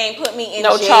and they ain't put me in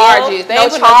No jail, charges. They no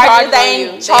ain't put no charges they on ain't you.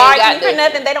 They ain't charged got me for nothing.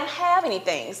 nothing. They don't have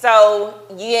anything. So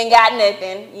you ain't got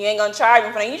nothing. You ain't gonna charge me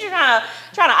for nothing. You just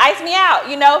trying to ice me out,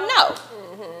 you know? No.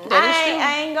 That is true.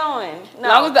 I ain't going. No.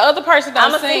 As long as the other person don't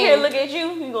I'm gonna sit here and sing. look at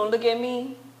you. You gonna look at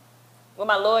me with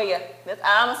my lawyer. That's all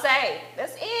I'm gonna say.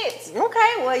 That's it.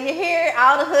 Okay, well you hear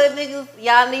all the hood niggas,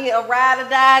 y'all need a ride or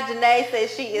die. Janae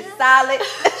says she is solid.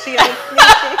 She ain't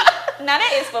snitching Now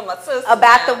that is for my sister.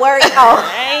 about the now. work. Oh,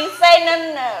 I ain't say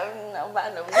nothing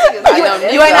about no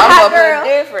niggas. you ain't a hot girl.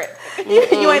 Different.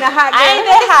 You ain't a hot girl. I ain't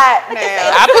that hot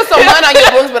now. I put some money on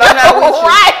your books, but I'm not with you.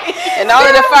 Right. And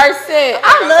only the first set.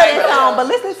 I love that song, but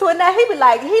listen to it now, he be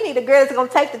like, he need a girl that's gonna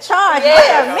take the charge. Yeah. Wait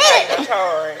a minute. No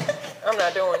charge. I'm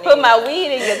not doing Put this. my weed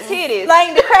in your titties.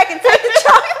 Slang the crack and take the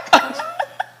charge.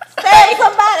 Stab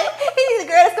somebody. He needs a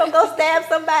girl that's gonna go stab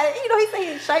somebody. You know, he said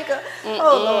he'd shake her.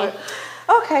 Oh Lord.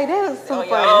 Okay, that was so on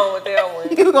your funny. own with that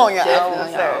one. You on your Definitely own, on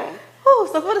your sir. own. Whew,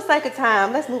 so for the sake of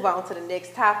time, let's move on to the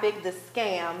next topic, the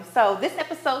scam. So this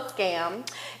episode scam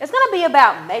is gonna be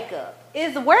about makeup.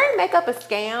 Is wearing makeup a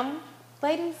scam,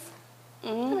 ladies?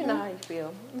 Let me know how you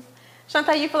feel.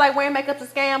 Shantae, you feel like wearing makeup's a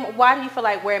scam? Why do you feel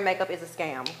like wearing makeup is a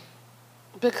scam?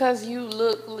 Because you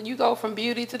go from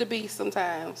beauty to the beast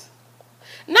sometimes.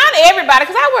 Not everybody,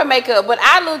 because I wear makeup, but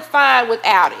I look fine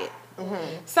without it.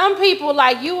 Some people,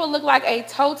 like, you will look like a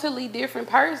totally different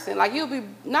person. Like, you'll be,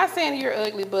 not saying you're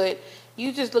ugly, but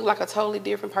you just look like a totally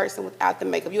different person without the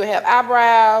makeup. You will have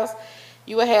eyebrows,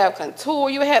 you will have contour,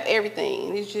 you will have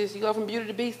everything. It's just, you go from beauty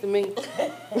to beast to me.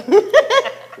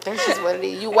 That's just what it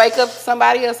is. You wake up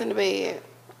somebody else in the bed.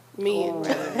 Me and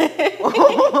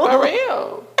for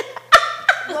real.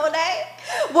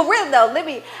 Well, really though,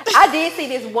 I did see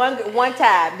this one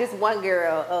time, this one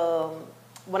girl,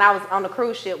 when I was on the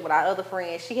cruise ship with our other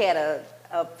friend, she had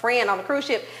a friend on the cruise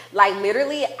ship. Like,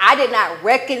 literally, I did not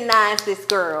recognize this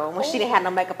girl when she didn't have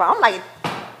no makeup on. I'm like,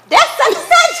 that's such and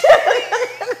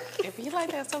such. If you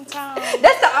like that sometimes.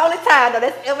 That's the only time, though,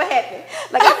 that's ever happened.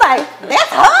 Like, I'm like,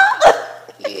 that's her?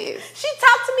 Yes. She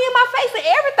talked to me in my face and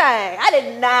everything. I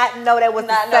did not know that was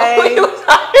Not the know who same you was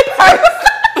talking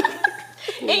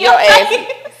person. Your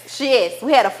ass. Yes,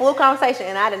 we had a full conversation,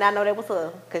 and I did not know that was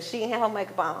her because she didn't have her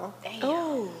makeup on. Damn.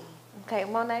 Ooh. Okay,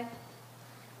 Monet.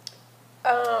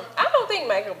 I don't think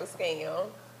makeup is scam.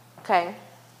 Okay.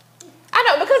 I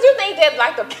don't, because you think that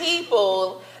like the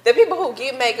people who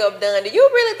get makeup done, do you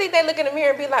really think they look in the mirror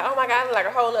and be like, oh my God, I look like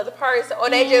a whole other person? Or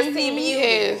they just see beauty?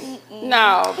 Yes.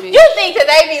 No, bitch. You think that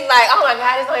they be like, oh my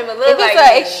God, this don't even look If like it's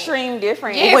an me. extreme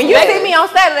difference. Yes, When you yes. see me on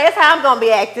Saturday, that's how I'm gonna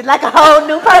be acting, like a whole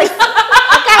new person.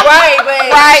 Right,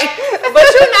 but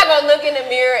you're not gonna look in the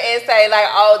mirror and say like,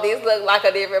 oh, this look like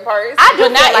a different person. I do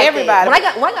But not feel like everybody.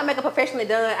 that. When I got makeup professionally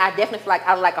done, I definitely feel like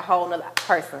I look like a whole nother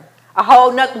person, a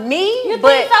whole nother me, You think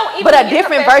but so? Even but when a you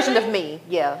different version professionally? of me.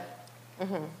 Yeah.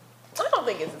 I don't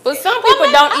think it's a But scam. some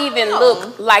people don't I even don't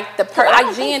look like the person. I Like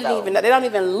don't think Jen so. even they don't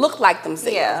even look like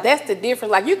themselves. Yeah. That's the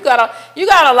difference. Like you got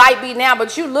a light beat now,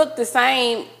 but you look the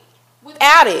same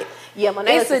without it. Yeah,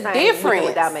 Monet It's looks the a same with difference. and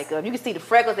without makeup. You can see the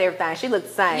freckles, everything. She looks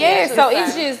the same. Yeah, She so looks the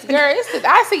it's same. just, girl,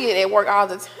 I see it at work all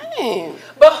the time.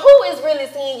 But who is really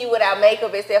seeing you without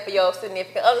makeup except for your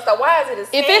significant other? So why is it a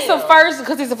scam? If it's a first,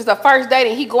 because if it's a first date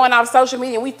and he going off social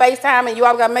media and we FaceTime and you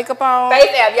all got makeup on.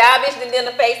 FaceTime, y'all bitches did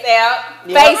the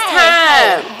FaceTime.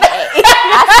 FaceTime.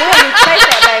 I still use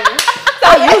FaceTime, baby.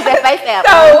 I use that FaceTime.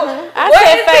 So I what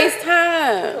said is it?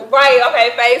 FaceTime. Right, okay,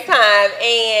 FaceTime,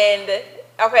 and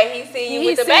okay, he see you He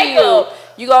with the see makeup.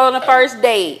 you go on the first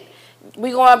date.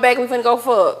 We going back. We finna go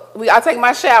fuck. I take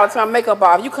my shower, take my makeup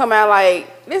off. You come out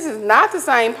like this is not the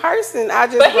same person. I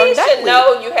just. But he broke date should with.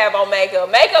 know you have on makeup.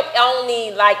 Makeup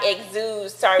only like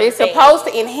exudes certain It's things. supposed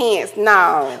to enhance.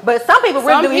 No. But some people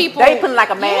really Some do. people- They put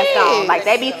like a mask on. Yes. Like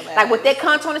they be So like with that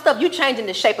contour and stuff. You changing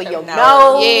the shape of your nose.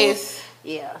 nose. Yes.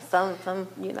 Yeah. Some.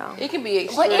 You know. It can be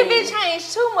extreme. But if it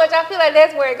changed too much, I feel like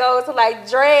that's where it goes to like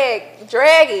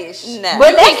dragish. No.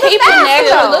 But you that's can keep the it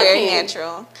natural Still looking. very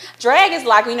natural. Drag is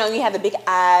like, you know, you have the big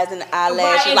eyes and the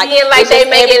eyelashes. Right, and then like it's they just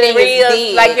make it everything is real,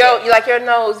 big. like your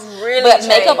nose really. But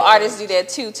makeup changed. artists do that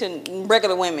too to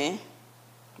regular women.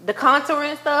 The contour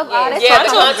and stuff. Yeah. All that Yeah,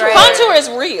 stuff the is contour- drag. Contour is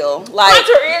real. Like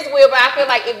Contour is weird, but I feel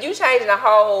like if you changing the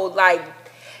whole like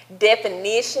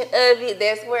definition of it,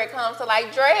 that's where it comes to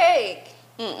like drag.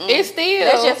 It's still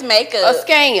that's just a makeup.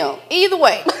 scam. Either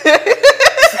way.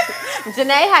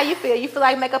 Janae, how you feel? You feel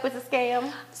like makeup is a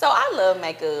scam? So I love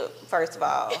makeup, first of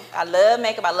all. I love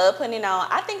makeup. I love putting it on.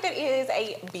 I think that it is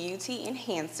a beauty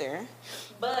enhancer.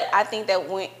 But I think that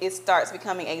when it starts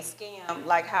becoming a scam,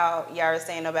 like how y'all are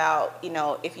saying about, you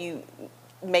know, if you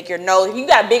make your nose, if you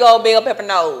got a big old bell pepper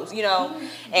nose, you know,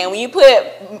 and when you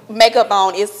put makeup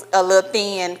on, it's a little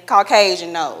thin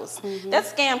Caucasian nose.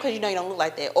 That's a scam because you know you don't look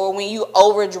like that. Or when you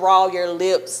overdraw your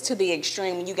lips to the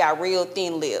extreme, when you got real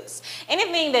thin lips.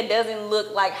 Anything that doesn't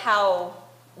look like how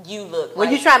you look. When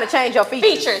like, you trying to change your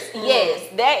features. yes,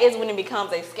 that is when it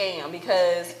becomes a scam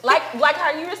because like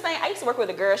how you were saying, I used to work with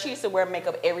a girl, she used to wear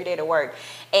makeup every day to work.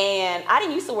 And I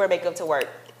didn't used to wear makeup to work.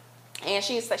 And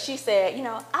she said, you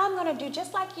know, I'm gonna do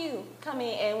just like you. Come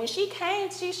in. And when she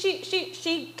came,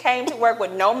 she came to work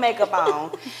with no makeup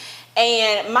on.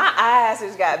 And my eyes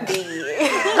just got big.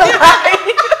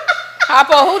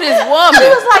 Hopper, who this She woman?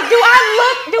 was like, do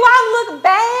I look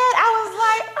bad? I was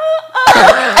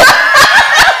like,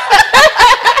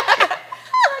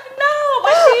 no,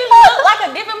 but she looked like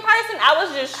a different person. I was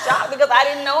just shocked because I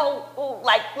didn't know who,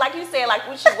 like you said, like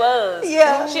who she was.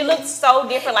 Yeah. She looked so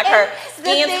different. Like her And the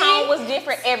skin thing- tone was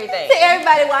different, everything. To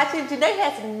everybody watching, Janae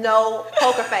has no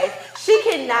poker face. She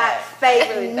cannot fake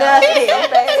really nothing.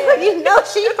 Baby. You know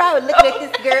she probably looking at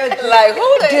this girl Like who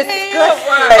the hell?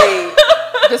 Right.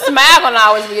 The smile gonna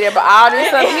always be there, but all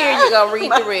this up here, you gonna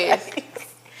read the rest.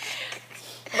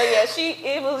 But yeah,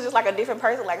 it was just like a different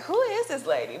person. Like, who is this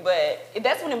lady? But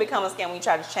that's when it becomes a scam when you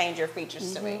try to change your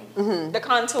features to me. The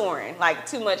contouring, like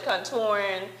too much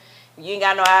contouring. You ain't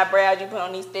got no eyebrows, you put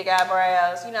on these thick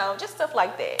eyebrows, you know, just stuff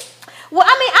like that. Well,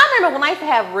 I mean, I remember when I used to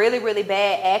have really, really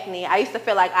bad acne, I used to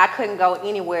feel like I couldn't go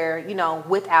anywhere, you know,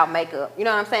 without makeup. You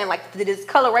know what I'm saying? Like the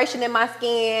discoloration in my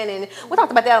skin, and we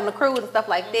talked about that on the cruise and stuff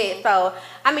like that. So,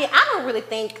 I mean, I don't really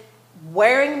think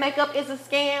wearing makeup is a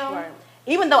scam. Right.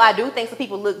 Even though I do think some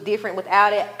people look different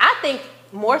without it, I think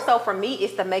more so for me,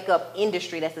 it's the makeup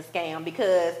industry that's a scam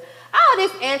because all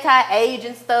this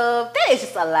anti-aging stuff, that is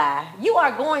just a lie. You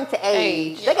are going to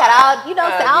age. They got all, you know,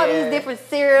 all yeah. these different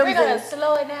serums. We're gonna and-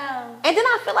 slow it down. and then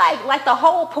I feel like the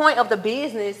whole point of the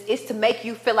business is to make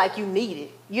you feel like you need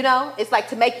it. You know, it's like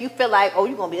to make you feel like, oh,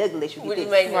 you're gonna be ugly. Let's you Would get you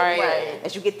this. make Right. right?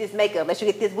 Let's you get this makeup. Let's you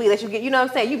get this wig. Let's you get. You know what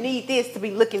I'm saying? You need this to be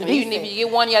looking And you decent. need you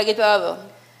get one, you gotta get the other.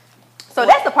 So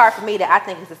that's the part for me that I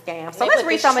think is a scam. So They let's put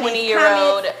read this some of these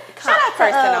 20-year-old comments. Shout out to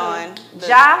person on the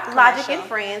Ja, Logic, commercial. and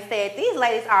Friends said these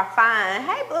ladies are fine.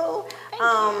 Hey, boo.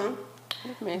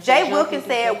 Jay Wilkins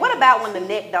said, what about when the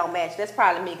neck don't match? That's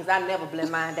probably me because I never blend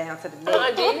mine down to the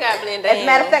neck. You got blend As a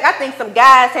matter of fact, I think some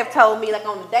guys have told me, like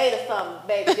on a date or something,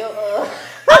 baby,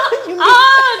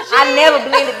 I never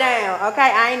blend it down,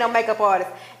 okay? I ain't no makeup artist.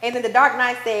 And then the Dark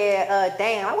Knight said,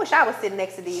 damn, I wish I was sitting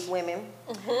next to these women.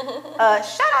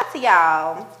 Shout out to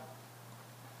y'all.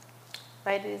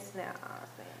 Ladies, now.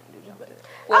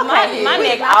 Well, my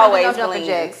neck always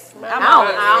blends. I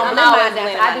don't blend mine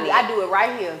down. I do it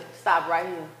right here. Stop right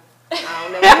here. I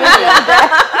don't never blend it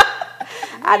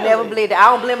down. I never blend it. I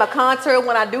don't blend my contour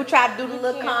when I do try to do the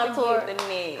little contour.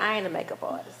 I ain't a makeup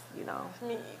artist, you know.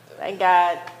 Thank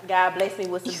God, God bless me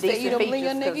with some You say you decent don't blend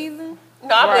your features. neck 'Cause either?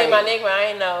 No, I blame Right. my nigga. I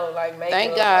ain't know like makeup.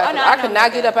 Thank God. Oh, no, I I could know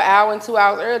not get makeup. up an hour and 2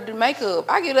 hours early to do makeup.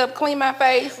 I get up, clean my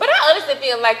face. But I honestly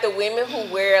feel like the women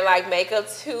who wear like makeup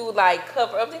to like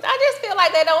cover up things, I just feel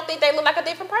like they don't think they look like a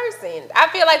different person. I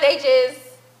feel like they just.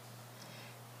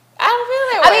 I don't feel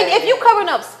that I way. mean, if you covering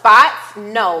up spots,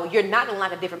 no, you're not gonna look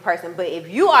like a different person. But if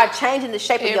you are changing the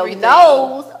shape of your Everything.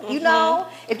 nose, you know,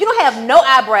 if you don't have no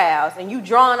eyebrows and you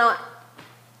drawing on,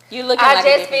 You looking I like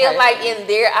just a different feel person. like in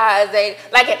their eyes, they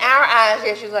like in our eyes,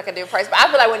 yes, you look like a different person. But I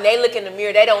feel like when they look in the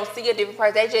mirror, they don't see a different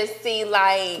person. They just see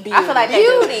like I feel like they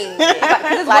do. beauty.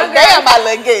 like, damn, I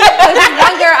look good. This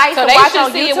one girl I used So to they watch should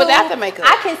on see it YouTube, without the makeup.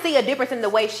 I can see a difference in the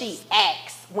way she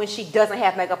acts when she doesn't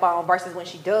have makeup on versus when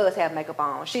she does have makeup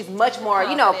on. She's much more,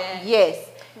 you know, Confident. yes.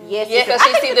 Yeah, yes, because I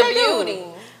she think see that the they do. beauty.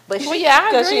 But Well, she, yeah,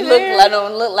 I Because agree she there.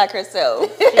 don't look like herself.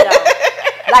 she don't.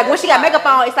 Like when she got makeup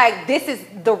on, it's like this is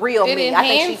the real It me. I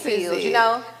think she enhances feels, it. you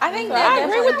know. I think So I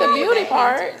agree with the beauty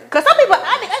part. Because some people,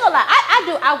 I ain't gonna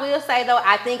lie, I will say though,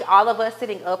 I think all of us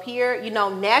sitting up here, you know,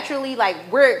 naturally, like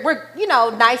we're you know,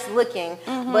 nice looking,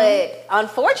 but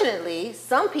unfortunately,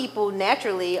 some people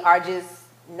naturally are just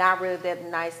not really that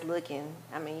nice looking.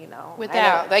 I mean, you know,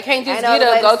 Without. They can't just ain't no get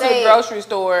other up, go way to say the it. grocery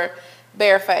store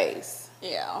barefaced.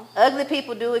 Yeah. Ugly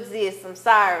people do exist. I'm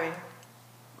sorry.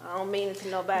 I don't mean it to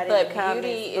nobody. But in the comments,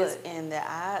 beauty is but in the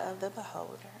eye of the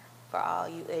beholder for all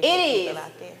you ugly it is. people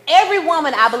out there. Every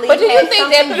woman, I believe, But do you has think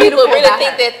that something people beautiful really about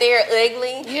think her. that they're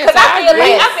ugly? Yes, Because I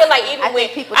agree. I feel like even I think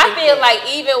with people I think feel that. like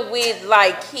even with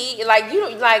like kids, like you know,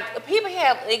 like people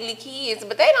have ugly kids,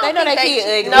 but they don't. They know think their kid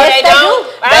ugly. No, Yes, they they don't.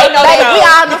 do. I know they Baby, we don't.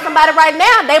 all know somebody right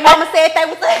now. They mama said they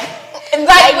was ugly. And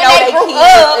like They when know they their grew kid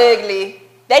up, is ugly.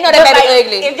 They know that but, baby like,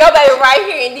 ugly. If your baby right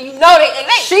here and you know they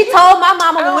ugly. She told my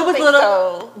mama I when we don't was think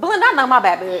little. so. Belinda, I know my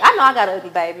baby. I know I got an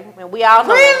ugly baby, and we all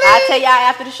know. Really? I'll tell y'all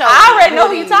after the show. I already know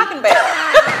who it you is. talking about.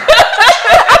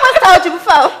 I must told you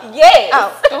before. Yes. Oh,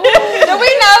 Do we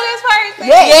know this person?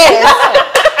 yes.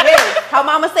 Yes. Her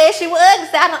mama said she was ugly.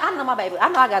 So I know my baby. I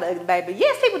know I got an ugly baby.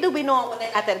 Yes, people do be knowing when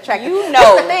they're not that attractive. You know.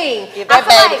 That's the thing. If I that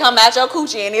feel baby like- come out your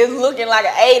coochie and is looking like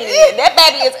an alien, that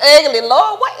baby is ugly.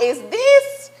 Lord, what is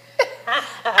this? I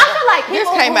feel like This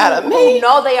people came who, out of me. who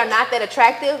know they are not that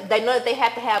attractive, they know that they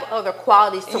have to have other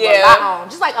qualities to Yeah. rely on.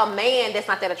 Just like a man that's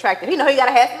not that attractive. You know he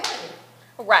gotta have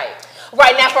some. Right.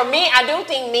 Right. Now for me, I do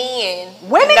think men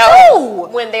Women know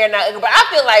too. when they're not ugly. But I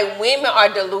feel like women are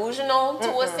delusional to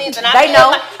a sense. And They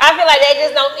know. I feel like they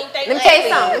just don't think they Let me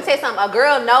tell you something. A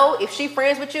girl know if she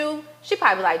friends with you, she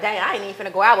probably be like, dang, I ain't even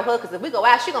finna go out with her because if we go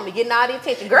out, she gonna be getting all the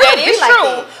attention. Girls That be is like true.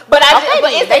 that. But Okay,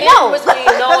 but it's they the know. difference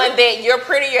between knowing that you're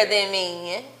prettier than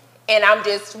me and I'm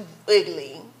just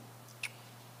ugly.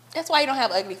 That's why you don't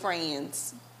have ugly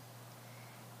friends.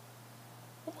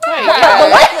 Wait,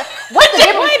 But what's the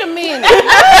difference? wait a minute.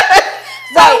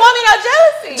 So I want me no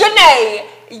jealousy.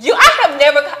 Janae,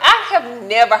 I have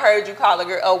never heard you call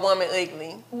a woman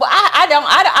ugly. But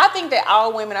I think that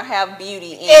all women have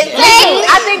beauty in Exactly. them.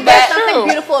 I think there's That's something true.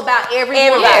 beautiful about every Everybody,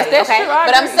 woman. Yes, that's okay? true. I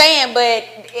But I'm agree.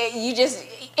 saying,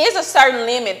 it's a certain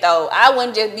limit though. I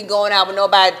wouldn't just be going out with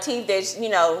nobody teeth that's,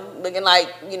 looking like,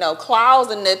 claws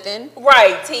or nothing.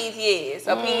 Right, teeth, yes.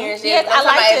 Appearance, Yes, yes. I I'm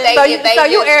like talking to- about So if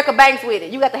they you just- Erica Banks with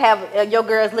it. You got to have your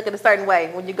girls looking a certain way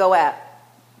when you go out.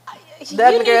 The You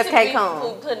other need girls to can't be come.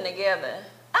 putting together.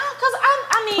 Because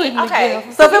I mean, Putting okay.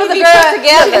 together. So if it was a Be girl, put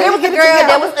together. if it was a Get it girl that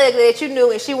together. was ugly that you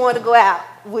knew and she wanted to go out,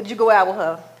 would you go out with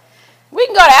her? We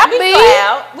can go to We Applebee's. go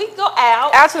out. We go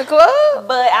out. Out to the club.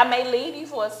 But I may leave you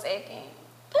for a second.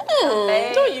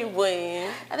 Okay. Do you win?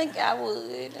 I think I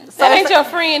would. That ain't your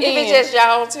friend If then. it's just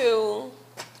y'all two,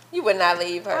 you would not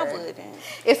leave her. I wouldn't.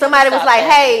 If somebody was Stop like,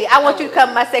 that. "Hey, I want you to come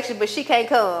to my section, but she can't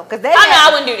come," because that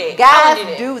I wouldn't do that. I Guys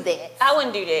wouldn't do that. I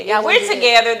wouldn't do that. Y'all If wouldn't we're do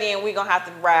together, then we're going to have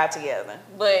to ride together.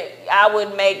 But I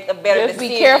would make a better Just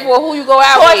decision. be careful who you go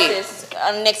out with. Choices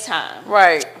next time.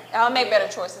 Right. I'll make better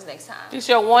choices next time. It's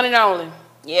your one and only.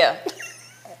 Yeah.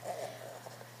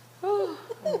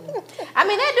 I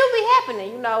mean, that do be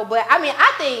happening, But I mean,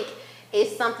 I think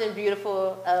it's something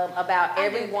beautiful about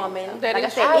every woman. That Like I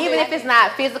is said, true. even if it's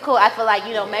not physical, I feel like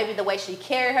maybe the way she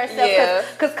carry herself. Yeah.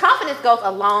 Because confidence goes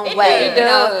a long It way. does. It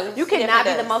does. You cannot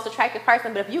be It the does. most attractive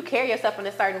person, but if you carry yourself in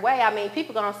a certain way, I mean,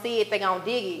 people gonna see it, they gonna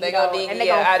dig it, They gonna dig and it. they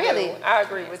Yeah, I gonna feel do. it. I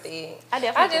agree with it. I definitely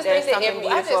I think just there's think that something I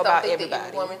beautiful just don't about think that everybody.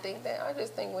 every woman think that. I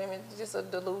just think women just are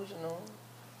delusional.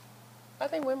 I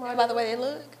think women are By the way they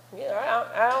look. Yeah,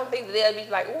 I don't think that they'll be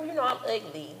like, oh, I'm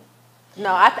ugly.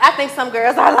 No, I think some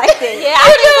girls are like that. Yeah, I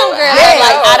think some girls Yeah. are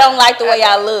like, I don't like the way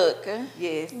y'all look.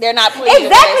 Yes. They're not pleased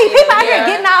with Exactly. that People out skin. here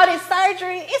getting all this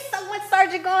surgery. It's so much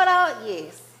surgery going on.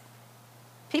 Yes.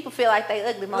 People feel like they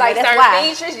ugly, Mama. Like That's certain why.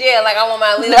 features, yeah, like I want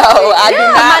my lips. No, I do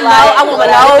Yeah, not my like nose, I want my what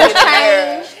I nose see in the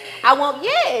mirror. changed. I want,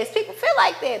 yes, people feel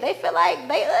like that. They feel like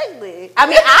they ugly. I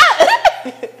mean,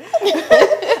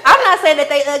 I'm not saying that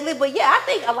they ugly, but yeah, I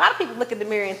think a lot of people look in the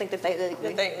mirror and think that they ugly.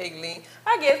 That they ugly.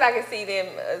 I guess I can see them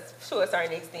to a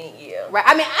certain extent, yeah. Right.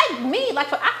 I mean, I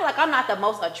feel like I'm not the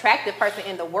most attractive person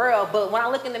in the world, but when I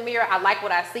look in the mirror, I like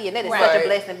what I see, and that is such a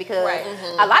blessing because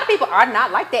a lot of people are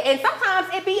not like that, and sometimes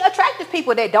it be attractive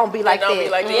people that don't be like that. You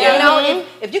know,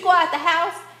 if you go out the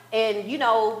house and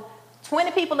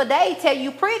 20 people a day tell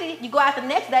you pretty, you go out the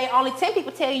next day, only 10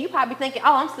 people tell you probably thinking,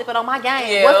 oh, I'm slipping on my game.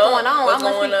 Yeah. What's going on? What's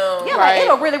going on? Yeah, like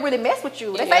it'll really, really mess with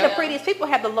you. They say the prettiest people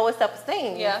have the lowest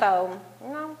self-esteem. Yeah. So,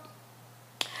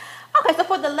 Okay, so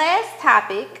for the last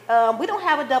topic, we don't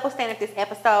have a double standard this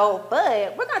episode,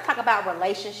 but we're going to talk about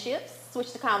relationships,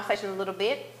 switch the conversation a little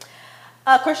bit.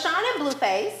 Krishan and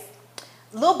Blueface,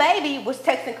 Lil Baby was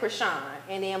texting Krishan,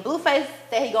 and then Blueface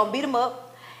said he going to beat him up.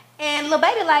 And Lil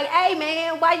Baby like, hey,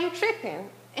 man, why you tripping?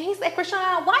 And he said,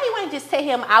 Krishan, why you ain't just tell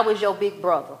him I was your big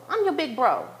brother? I'm your big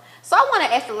bro. So I want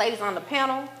to ask the ladies on the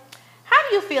panel, how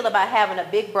do you feel about having a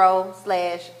big bro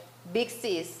 / big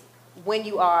sis when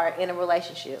you are in a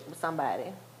relationship with somebody?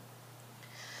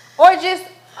 Or just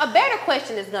a better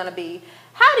question is going to be,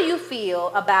 how do you feel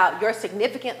about your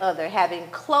significant other having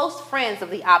close friends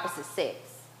of the opposite sex?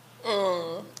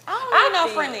 I don't need no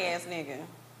friendly ass nigga.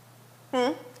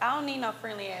 I don't need no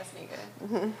friendly ass nigga.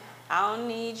 I don't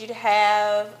need you to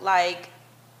have like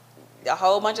a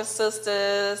whole bunch of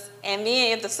sisters, and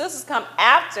then if the sisters come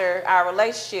after our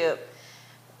relationship,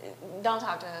 don't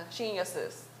talk to her. She ain't your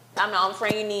sis. I'm the only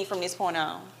friend you need from this point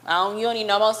on. You don't need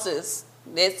no more sis.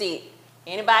 That's it.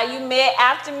 Anybody you met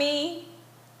after me,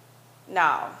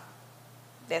 no,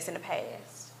 that's in the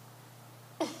past.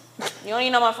 You don't need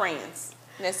no more friends.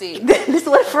 That's it. This is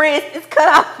what friends is cut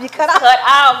off. You cut off. Cut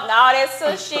off. No, that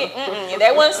sis shit. If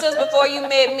they wasn't sis before you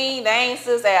met me, they ain't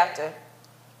sis after.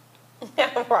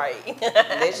 Right.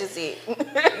 That's just it.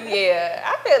 Yeah,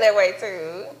 I feel that way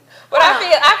too. But I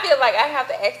feel like I have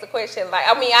to ask the question. Like,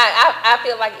 I mean, I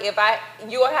feel like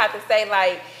you'll have to say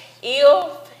like,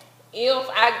 if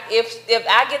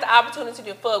I get the opportunity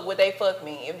to fuck, would they fuck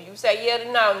me? If you say yeah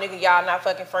to no, nigga, y'all not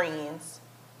fucking friends,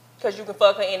 because you can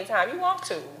fuck her anytime you want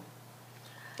to.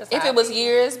 If it was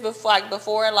years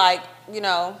before, like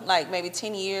maybe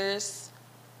 10 years.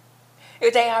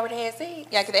 If they already had sex.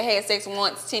 Yeah, because they had sex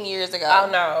once 10 years ago. Oh,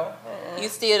 no. Mm-mm. You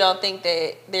still don't think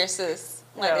that they're sis?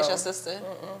 Like, that's your sister?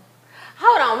 Mm-mm.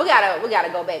 Hold on, we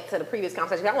gotta go back to the previous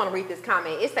conversation. I want to read this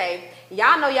comment. It say,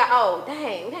 y'all know y'all. Oh,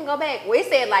 dang, we can't go back. Well, it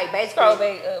said like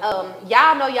basically,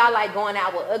 y'all know y'all like going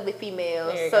out with ugly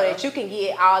females so that you can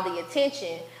get all the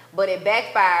attention, but it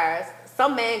backfires.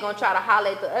 Some man gonna try to holler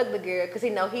at the ugly girl because he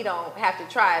know he don't have to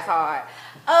try as hard.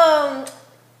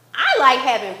 I like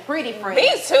having pretty friends. Me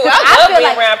too. I love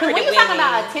being around pretty women. When you talking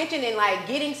about attention and like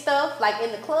getting stuff like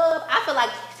in the club, I feel like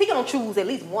he gonna choose at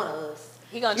least one of us.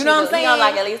 He gonna choose, what I'm saying? He gonna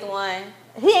like at least one.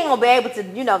 He ain't gonna be able to,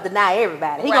 deny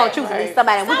everybody. He gonna choose at least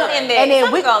somebody, and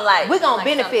we're gonna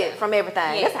benefit from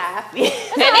everything. Yeah. That's how I feel.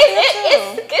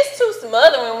 And it's too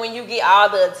smothering when you get all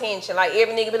the attention. Like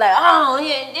every nigga be like, oh,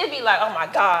 yeah, it be like, oh my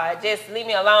God, just leave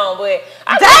me alone. But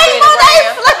I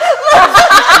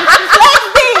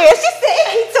She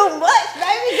said he too much,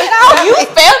 baby. Get off. You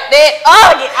felt that?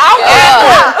 Oh, get out.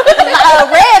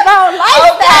 Red bone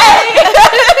lifestyle.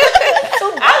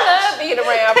 I love being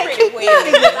around pretty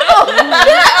women.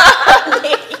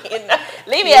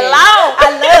 Leave me alone.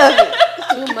 I love it.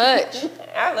 Too much.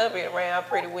 I love being around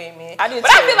pretty women. I do but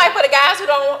too. I feel like for the guys who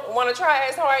don't want to try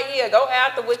as hard, go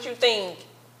after what you think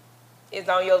is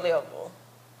on your level.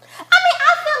 I mean,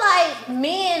 I feel like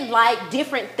men like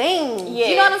different things. Yes,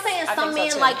 you know what I'm saying? I Some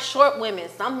think so men too. like short women.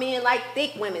 Some men like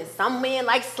thick women. Some men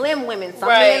like slim women. Some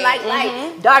Right. men like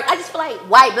light, dark. I just feel like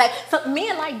white, black. Some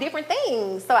men like different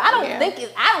things. So I don't I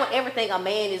don't ever think a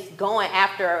man is going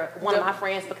after one of my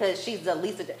friends because she's the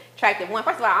least attractive one.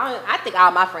 First of all, I think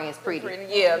all my friends pretty.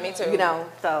 Yeah, me too.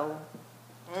 So.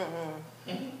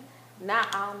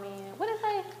 Not all men. What did it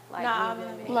say? Like Not all meeting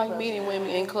men. women. Like meeting women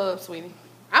in clubs, sweetie.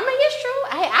 I mean, it's true.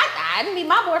 I didn't meet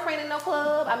my boyfriend in no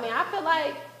club. I mean, I feel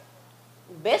like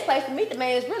the best place to meet the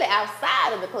man is really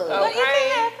outside of the club. Okay. What if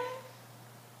it happen?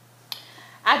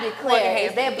 I declare,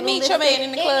 is that blue Meet your man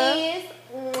in the club? It is.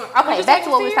 Okay, back to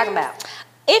what we was talking about.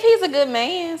 If he's a good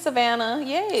man, Savannah,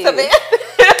 yeah. I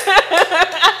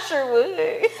sure would.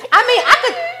 I mean,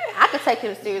 I could take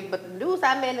him serious, but the dudes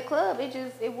I met in the club, it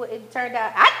turned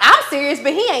out I'm serious,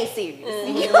 but he ain't serious.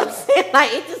 You know what I'm saying?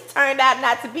 Like it just turned out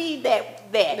not to be that.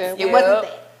 It wasn't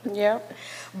that. Yeah.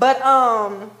 But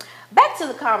back to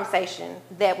the conversation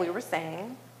that we were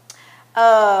saying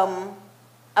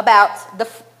about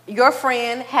your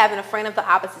friend having a friend of the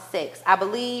opposite sex. I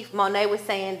believe Monet was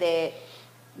saying that.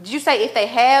 Did you say if they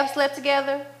have slept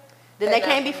together, then they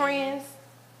can't be friends?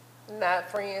 Not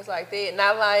friends like that.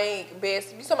 Not like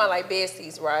besties. You talking about like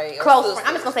besties, right? Close friends.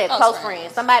 I'm just gonna say a close friend.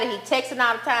 Somebody he texting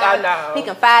all the time. I know. He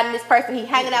confiding in this person. He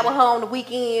hanging out with her on the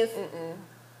weekends.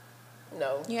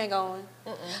 No. You ain't going.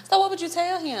 So what would you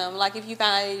tell him? Like if you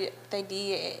find they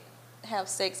did have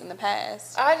sex in the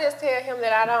past? I just tell him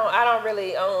that I don't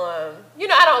really, I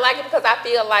don't like it because I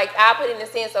feel like I put in the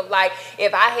sense of like,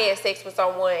 if I had sex with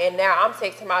someone and now I'm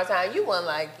texting him all the time, you wouldn't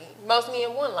like it. Most men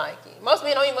wouldn't like it. Most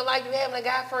men don't even like you having a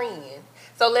guy friend.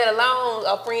 So let alone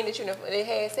a friend that you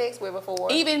had sex with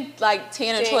before. Even like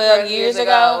 10 or 12 years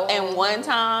ago and one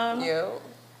time? Yeah.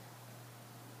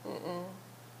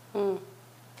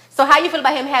 So how you feel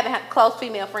about him having close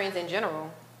female friends in general?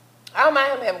 I don't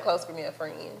mind him having close female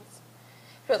friends.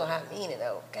 Depends on how mean it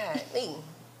though. God, me.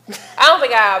 I don't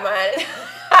think I'll mind it.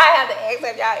 I have to ask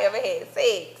if y'all ever had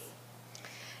sex.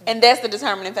 And that's the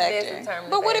determining factor. That's the determining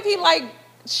but what if factor. he like,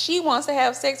 she wants to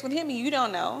have sex with him and you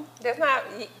don't know? That's not,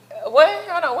 what?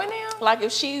 Hold on, what now? Like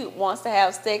if she wants to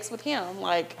have sex with him,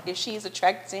 like if she's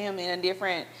attracted to him in a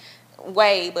different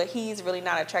way, but he's really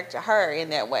not attracted to her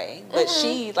in that way. But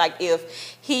she, like,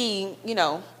 if he,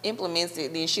 implements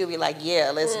it, then she'll be like,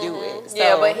 yeah, let's do it. So,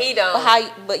 Yeah, but he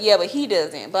don't. But he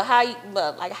doesn't. But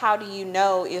how do you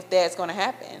know if that's going to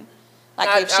happen?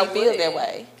 Like if she feels that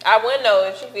way. I wouldn't know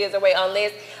if she feels that way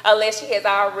unless she has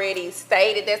already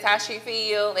stated that's how she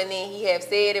feels, and then he have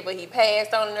said it, but he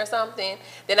passed on it or something.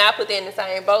 Then I put that in the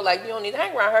same boat. Like you don't need to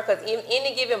hang around her because in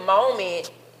any given moment,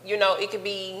 it could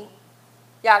be.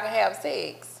 Y'all can have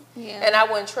sex. Yeah. And I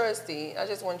wouldn't trust it. I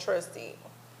just wouldn't trust it.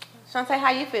 Shantae, how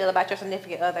you feel about your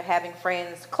significant other having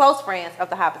friends, close friends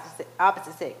of the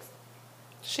opposite sex?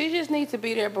 She just needs to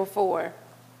be there before.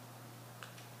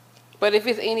 But if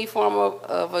it's any form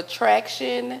of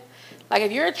attraction, like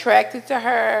if you're attracted to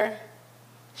her,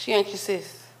 she ain't your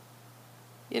sis.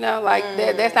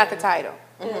 That's not the title.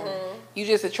 You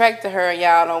just attracted to her and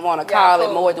y'all don't want to call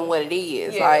it more than what it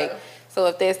is. Yeah. So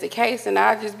if that's the case, then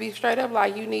I'll just be straight up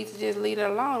like, you need to just leave it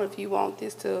alone if you want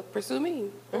this to pursue me.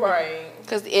 Right.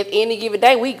 Because if any given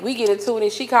day we get into it and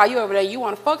she call you over there, you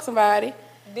want to fuck somebody,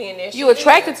 Then you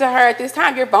attracted to her at this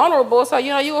time, you're vulnerable, so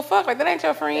you a fuck. Like, that ain't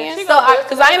your friend.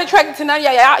 Because I ain't attracted to none of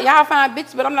y'all. Y'all fine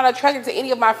bitches, but I'm not attracted to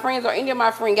any of my friends or any of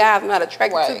my friend guys. I'm not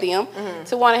attracted to them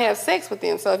to want to have sex with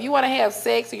them. So if you want to have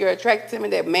sex or you're attracted to them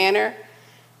in that manner,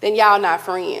 then y'all not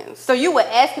friends. So you would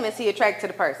ask him, is he attracted to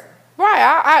the person?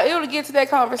 Right, it'll get to that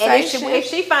conversation. And if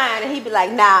she fine and he be like,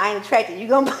 nah, I ain't attracted, you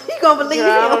gonna believe him?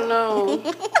 I don't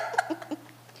know.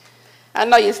 I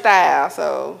know your style,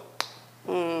 so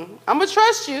I'm gonna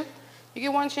trust you. You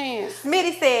get one chance.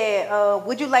 Smitty said,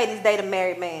 would you ladies date a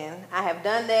married man? I have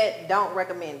done that. Don't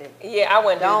recommend it. Yeah, I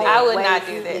wouldn't do that. I would waste not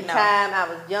do that, the no. time. I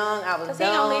was young. I was dumb. Because he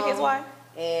don't leave his wife.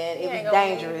 And He it ain't was gonna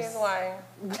leave dangerous. his wife.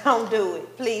 Don't do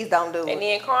it. Please don't do And it.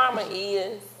 then karma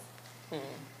is.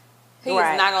 He's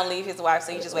not going to leave his wife,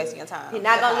 so you're just wasting your time. He's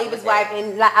not going to leave his wife.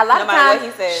 And a lot of matter times,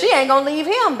 what he says. she ain't going to leave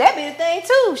him. That be the thing,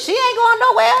 too. She ain't going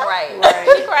nowhere. Right.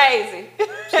 Crazy.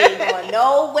 She ain't going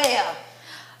nowhere.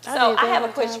 So I have a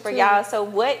question for y'all. So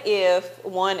what if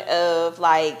one of,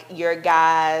 like, your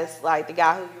guys, like the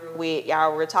guy who you were with,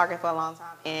 y'all were talking for a long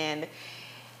time, and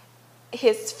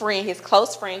his friend, his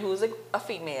close friend, who's a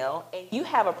female, and you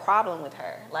have a problem with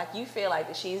her, like you feel like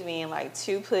that she's being like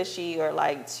too pushy or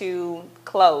like too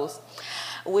close,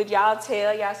 would y'all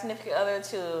tell y'all significant other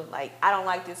to like, I don't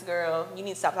like this girl, you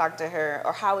need to stop talking to her?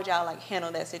 Or how would y'all like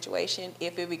handle that situation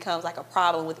if it becomes like a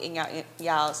problem within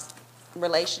y'all's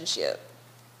relationship?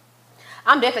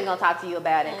 I'm definitely going to talk to you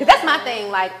about it. Because that's my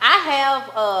thing. Like, I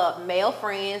have male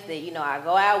friends that, I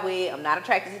go out with. I'm not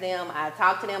attracted to them. I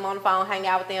talk to them on the phone, hang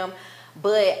out with them.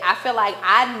 But I feel like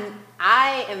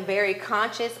I am very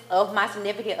conscious of my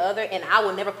significant other, and I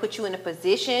will never put you in a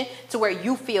position to where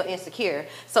you feel insecure.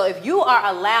 So if you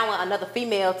are allowing another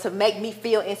female to make me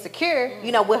feel insecure,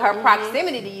 with her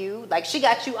proximity to you, like she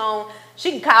got you on,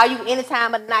 she can call you any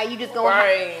time of the night. You just going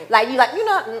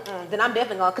then I'm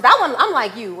definitely going, because I'm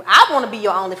like you. I want to be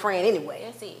your only friend anyway.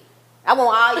 That's it. I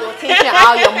want all your attention,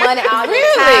 all your money, all your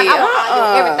time. I want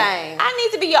all your everything. I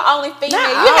need to be your only female.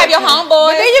 You have your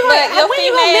homeboys, but your when female.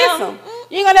 you gonna miss them?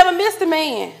 You ain't gonna never miss the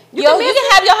man. You can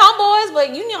have your homeboys, but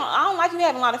I don't like you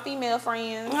having a lot of female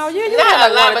friends. Oh, you Not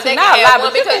a lot, but they can have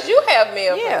one because you have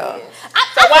male friends.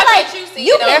 So why can't you see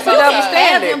it on that's a both double sides?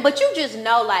 standard. But you just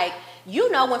know, like,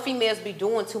 when females be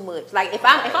doing too much. Like if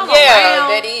I'm around,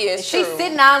 that is she's true.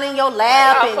 sitting all in your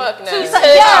lap Oh, and fuck no.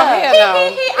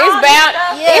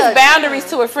 It's boundaries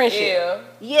to a friendship. Yeah.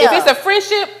 Yeah. If it's a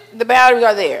friendship, the boundaries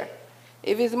are there.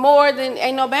 If it's more, then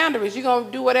ain't no boundaries. You gonna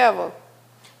do whatever.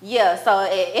 Yeah, so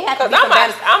it has to be Cause some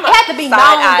boundaries. I'm a It has to be known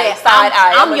side eye,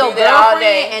 that I'm I'ma your do that all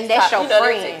day. girlfriend and that's your You know that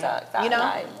friend. TikTok, side You know,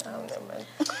 eye. I don't know, man.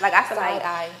 like I feel Side like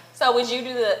eye. So would you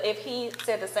do if he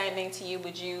said the same thing to you,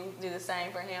 would you do the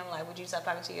same for him? Like, would you stop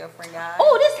talking to your friend guy?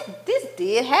 oh, this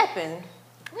did happen.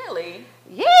 Really?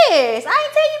 Yes, I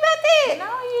ain't tell you about that.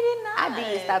 No, you did not.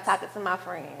 I did stop talking to my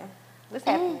friend. This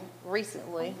happened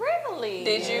recently. Really?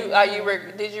 Did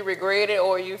did you regret it,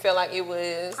 or you feel like it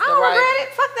was I don't the right? regret it.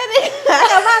 Fuck that nigga. I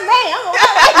got my man.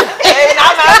 I'm Hey,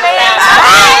 not my man.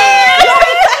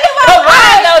 But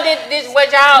why though? Did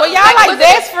what y'all? Well, y'all like was it-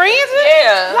 best friends?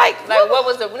 Yeah. Like what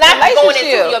was the not going into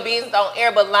relationship? your business on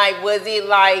air, but like was it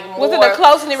like more, Was it a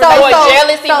close knit more relationship?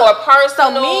 jealousy, more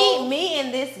personal? So me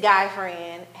and this guy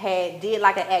friend did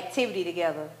like an activity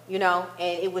together, you know,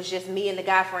 and it was just me and the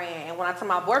guy friend. And when I told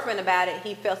my boyfriend about it,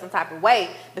 he felt some type of way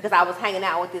because I was hanging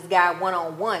out with this guy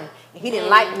one-on-one. And he didn't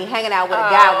like me hanging out with a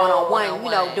guy one-on-one, you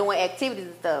know, doing activities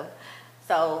and stuff.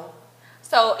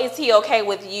 So is he okay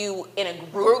with you in a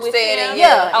group with setting, him?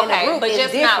 Yeah, in a Okay, group but is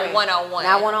just different. not one-on-one.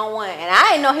 Not one-on-one. And I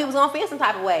didn't know he was gonna feel some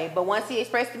type of way. But once he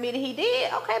expressed to me that he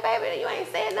did, okay, baby, you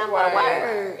ain't said nothing but a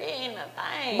word. It ain't a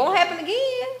thing. Won't happen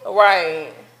again.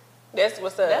 Right. That's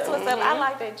what's up. That's what's up. I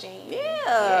like that, Jean. Yeah.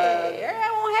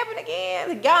 That won't happen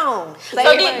again. It's gone.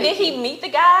 So did he meet the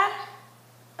guy?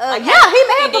 Like, Yeah, he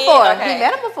met him did? before. Okay. He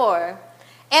met him before.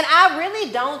 And I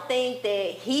really don't think that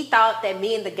he thought that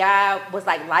me and the guy was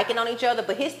like liking on each other.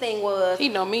 But his thing was, He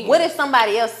know me. what if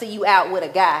somebody else see you out with a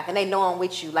guy and they know I'm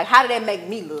with you? Like, how did that make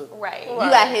me look? Right. You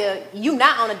out here, you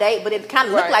not on a date, but it kind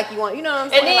of look Right. like you want. You know what I'm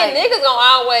saying? And then Like, niggas gonna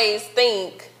always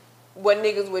think what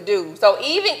niggas would do. So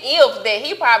even if that,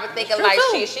 he probably thinking True like,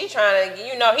 too. shit, she trying to,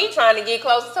 he trying to get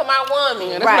closer to my woman.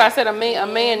 Yeah, that's Right. what I said. A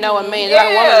man know a man. Yeah,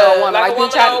 Like a woman know a woman. like a we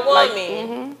woman try- know a like,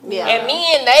 woman. yeah. And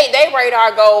men, they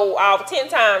radar go off 10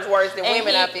 times worse than And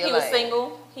women. I feel he like was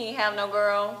single. He ain't have no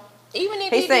girl. Even if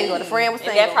He's he single. did. The friend was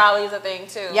And single. that probably is a thing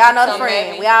too. Y'all know the So friend.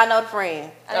 maybe- We all know the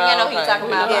friend. I think I know who you're Okay. talking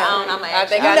about, but Yeah. I don't know. I'm I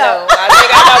think You I know. know. I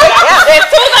think I know. But there's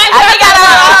two things I think I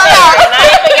know. And I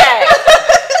ain't forgot.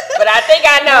 But I think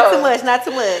I know. Not too much, not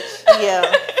too much.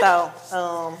 Yeah.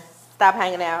 So, stop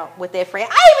hanging out with that friend.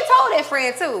 I even told that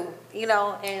friend too, you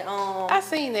know, and I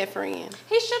seen that friend.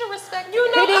 He should have respected You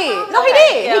it. know, he did. uh-huh. No, he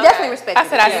Okay. did. Yeah, He okay. definitely respected I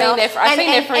said it, I you seen know? that. I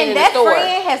seen that friend in the that store.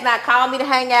 friend has not called me to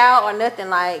hang out or nothing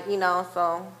like, you know,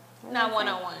 so. Not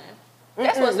one-on-one.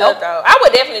 That's what's Nope. up though. I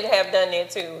would definitely have done that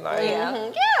too. Like, Yeah.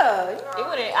 Mhm. Yeah. You know. It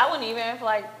wouldn't. I wouldn't even feel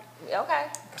like, okay.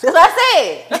 That's what I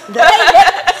said.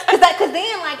 Because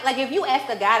then, like if you ask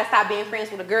a guy to stop being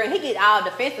friends with a girl and he get all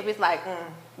defensive, it's like,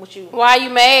 what you? Why you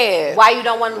mad? Why you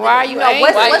don't want to? Why are you know, angry?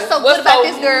 what's so good about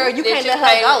this girl? You that can't let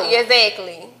her go.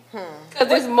 Exactly.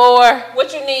 Because it's more.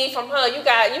 What you need from her? You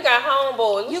got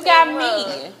homeboys. You see got from me.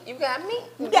 her. You got me.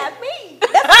 You got me.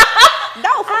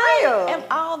 No, for real. And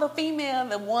all the female,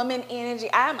 the woman energy.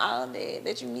 I'm all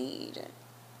that you need.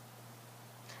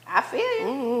 I feel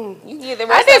you. You get the I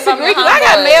rest of them disagree because I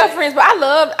got male friends, but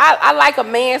I like a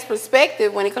man's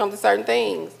perspective when it comes to certain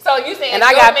things. So you saying And if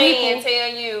I your got man people- tell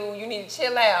you need to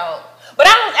chill out. But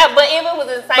I don't. But if it was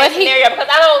the same But he- scenario, because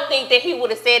I don't think that he would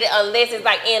have said it unless it's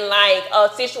like in like a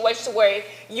situation where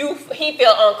he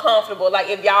felt uncomfortable. Like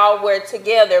if y'all were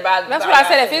together by. That's what I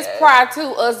said. If it's prior to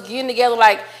us getting together,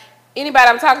 like anybody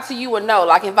I'm talking to, you would know.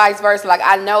 Like and vice versa. Like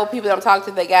I know people that I'm talking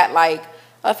to, they got like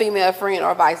a female friend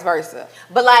or vice versa.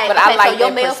 But like, But okay, I like so your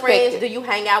that male friends, perspective. do you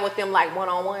hang out with them like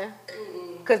one-on-one?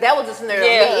 Because that was a scenario.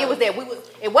 Yeah. It was that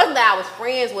it wasn't that I was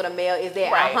friends with a male. Is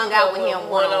that I hung out with him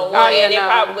one-on-one. Oh, yeah, and it no.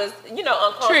 probably was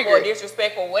uncomfortable or Triggered.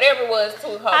 disrespectful, whatever it was to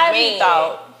her I man.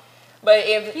 thought. But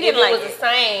if didn't it like was it. the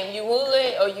same, you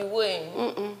would or you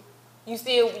wouldn't. You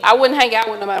still I wouldn't hang out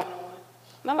with nobody.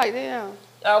 Not like that.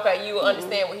 okay. You would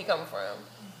understand where he coming from.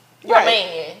 Your Right.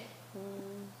 man.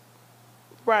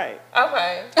 Right.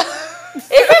 Okay. It's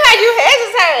like you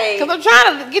hesitate. Because I'm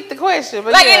trying to get the question.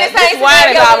 But Like yeah, in the same this wine is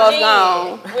scenario almost with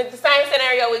gone. Jean. With the same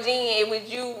scenario with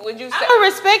Jean, would you say? I'm gonna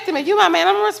respect him. If you my man,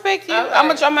 I'm gonna respect you. Okay.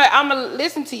 I'm gonna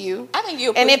listen to you. I think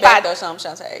you'll And push if back I- or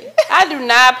something, Shantae. I do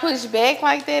not push back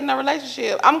like that in a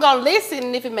relationship. I'm gonna listen,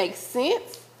 and if it makes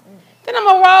sense, then I'm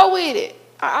gonna roll with it.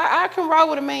 I can roll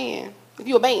with a man. If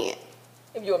you a man,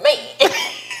 If you're a man.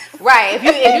 Right. If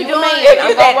you doing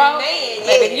I'm gonna roll.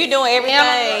 Baby, if you doing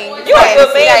everything, You a good man,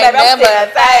 ain't baby. I'm nothing but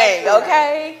a saying. thing,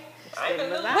 okay? I ain't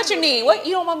gonna lie. What you need? What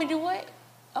you don't want me to do? What?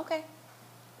 Okay.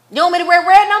 You want me to wear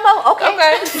red no more? Okay.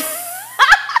 Okay.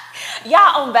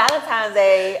 Y'all on Valentine's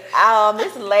Day,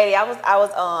 this lady, I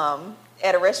was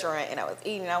at a restaurant and I was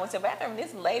eating. I went to the bathroom.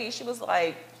 This lady, she was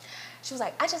like, She was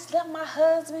like, I just left my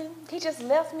husband. He just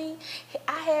left me.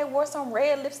 I had wore some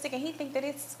red lipstick and he think that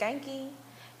it's skanky.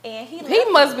 And he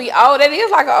must be old. That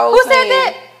is like an old Who said saying.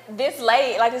 that? This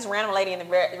lady, like this random lady in the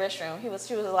restroom. She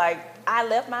was like, I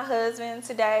left my husband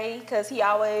today because he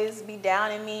always be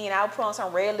down in me and I would put on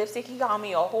some red lipstick. He called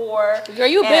me a whore. Girl,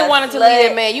 you been wanting to leave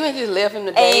that man. You ain't just left him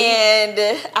today.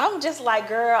 And I'm just like,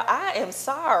 girl, I am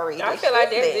sorry. I feel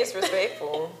like that's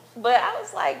disrespectful. But I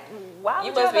was like, why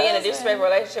You would must be in a disrespectful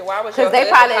relationship. Why would Because they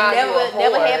probably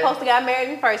never had supposed to got married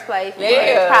in the first place.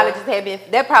 Yeah. Probably just had been.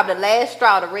 They're probably the last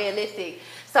straw, the red lipstick.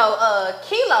 So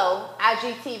Kilo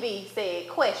IGTV said,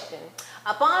 question: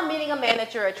 upon meeting a man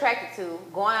that you're attracted to,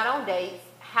 going out on dates,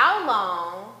 how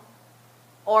long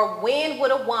or when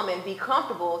would a woman be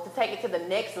comfortable to take it to the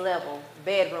next level,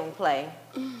 bedroom play?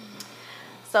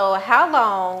 So how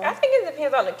long? I think it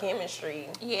depends on the chemistry.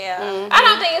 Yeah. I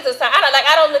don't think it's a sign.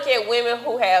 I don't look at women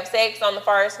who have sex on the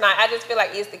first night. I just feel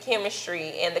like it's the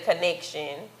chemistry and the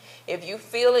connection. If you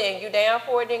feel it and you down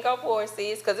for it, then go for it,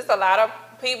 sis. Because it's a lot of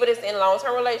people that's in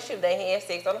long-term relationships, they had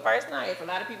sex on the first night. It's a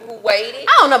lot of people who waited.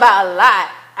 I don't know about a lot.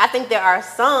 I think there are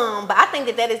some, but I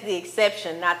think that is the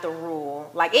exception, not the rule.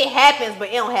 Like, it happens, but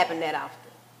it don't happen that often.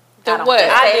 The I don't what?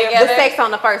 think. The sex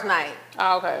on the first night.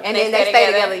 Oh, okay. And then they stay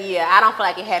together. Yeah, I don't feel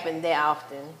like it happened that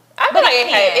often. I feel like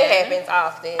it happens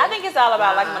often. I think it's all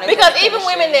about like when because even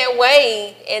women that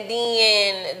wait and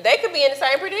then they could be in the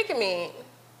same predicament.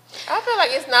 I feel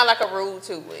like it's not like a rule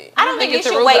to it. I don't think you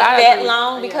should wait that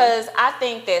long because I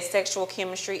think that sexual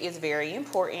chemistry is very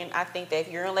important. I think that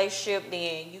if you're in a relationship,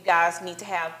 then you guys need to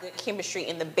have good chemistry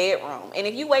in the bedroom. And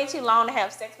if you wait too long to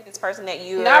have sex with this person that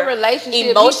you're not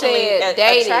relationship, emotionally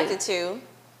attracted to,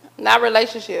 not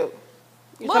relationship.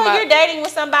 You're dating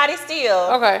with somebody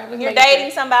still. Okay. You're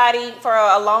dating somebody for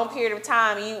a long period of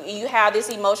time. You have this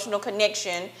emotional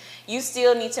connection. You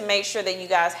still need to make sure that you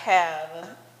guys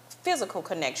have physical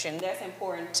connection. That's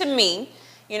important to me.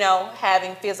 You know,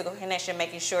 having physical connection,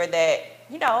 making sure that,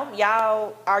 you know,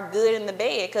 y'all are good in the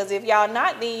bed. Because if y'all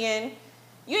not, then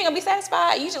you ain't gonna be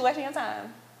satisfied. You just wasting your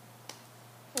time.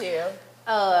 Yeah.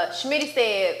 Schmitty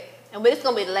said, and this is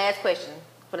gonna be the last question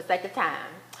for the sake of time.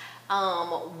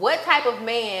 What type of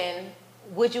man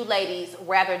would you ladies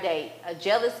rather date? A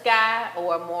jealous guy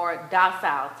or a more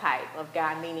docile type of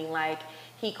guy? Meaning like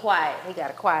he quiet, he got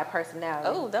a quiet personality.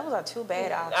 Oh, those are two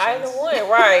bad options. Either one,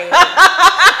 right?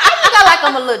 I think I like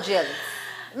him a little jealous.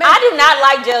 Maybe, I do not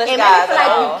like jealous guys at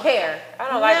all. You care.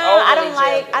 I don't like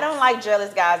overly I don't like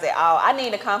jealous guys at all. I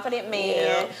need a confident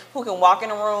man who can walk in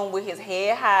a room with his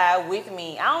head high with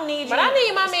me. I don't need you. But I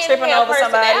need my man to have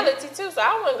personality too, so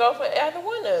I wouldn't go for either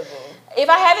one of them. If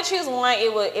I had to choose one,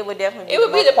 it would definitely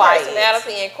be the quiet.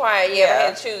 personality and quiet. Yeah, if I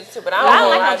had to choose two, but I don't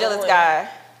like no jealous guy.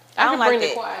 I don't like bring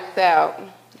the quiet out.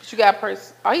 But you got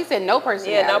Oh, he said no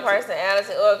personality. Yeah, no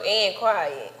personality and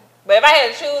quiet. But if I had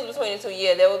to choose between the two,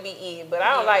 that would be it. But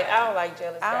I don't like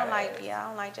jealous guys. I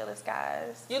don't like jealous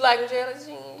guys. You like them jealous,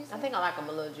 Jeans? I think I like them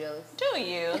a little jealous. Do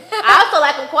you? I also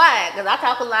like them quiet because I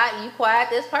talk a lot. You quiet,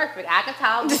 that's perfect. I can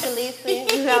talk, you can listen,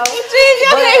 you know.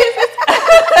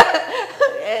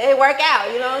 It work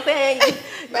out, you know what I'm saying?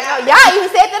 Y'all even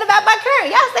said that about my current.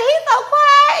 Y'all say he's so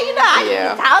quiet, you know. I can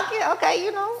be talking, okay,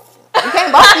 you know. You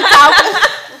can't both be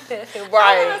talking.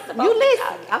 Right. You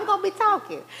listen. I'm gonna be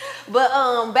talking.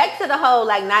 But back to the whole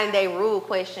like 90-day rule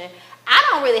question. I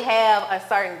don't really have a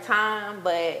certain time,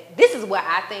 but this is what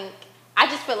I think. I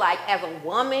just feel like as a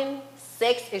woman,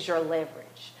 sex is your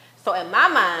leverage. So in my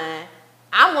mind,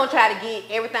 I'm gonna try to get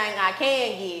everything I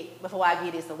can get before I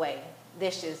give this away.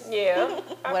 That's just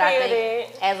what I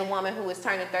think as a woman who is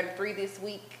turning 33 this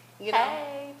week. You know,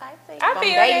 hey, I'm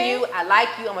dating you. I like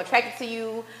you. I'm attracted to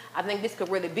you. I think this could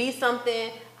really be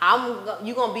something.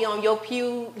 You gonna be on your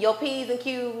P's and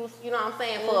Q's. You know what I'm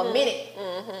saying, for a minute.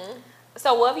 Mm-hmm.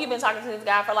 So what if you've been talking to this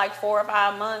guy for like 4 or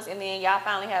 5 months, and then y'all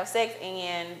finally have sex,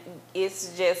 and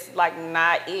it's just like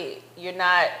not it? You're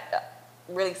not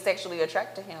really sexually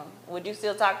attracted to him. Would you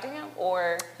still talk to him,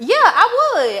 or? Yeah, I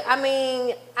would. I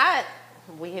mean,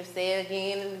 we have said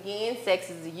again and again, sex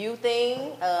is a you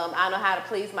thing. I know how to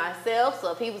please myself.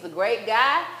 So if he was a great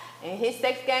guy and his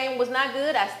sex game was not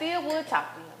good, I still would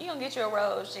talk to him. You gonna get you a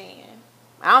rose, Jen?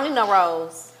 I don't need no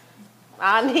rose.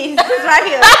 I need this right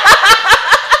here.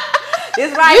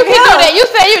 This right you here. can do that. You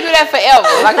say you do that forever.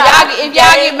 Like if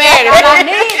y'all get married,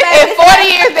 in 40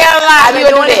 years down the line, I've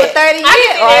been doing it for 30 years. I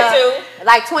can see that too.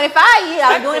 Like 25 years.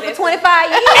 I was doing it for 25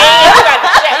 years.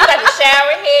 And you got the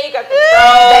shower head, you got the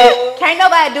rose. Can't Can't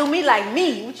nobody do me like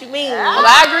me. What you mean? Well,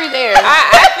 I agree there.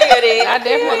 I feel it. I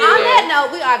definitely On do that that.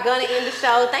 note, we are gonna end the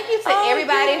show. Thank you to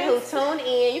everybody who tuned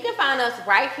in. You can find us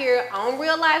right here on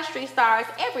Real Life Street Stars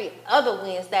every other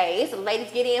Wednesday. It's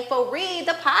Ladies Get In for Read,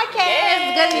 the podcast.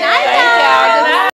 Yes. Good night,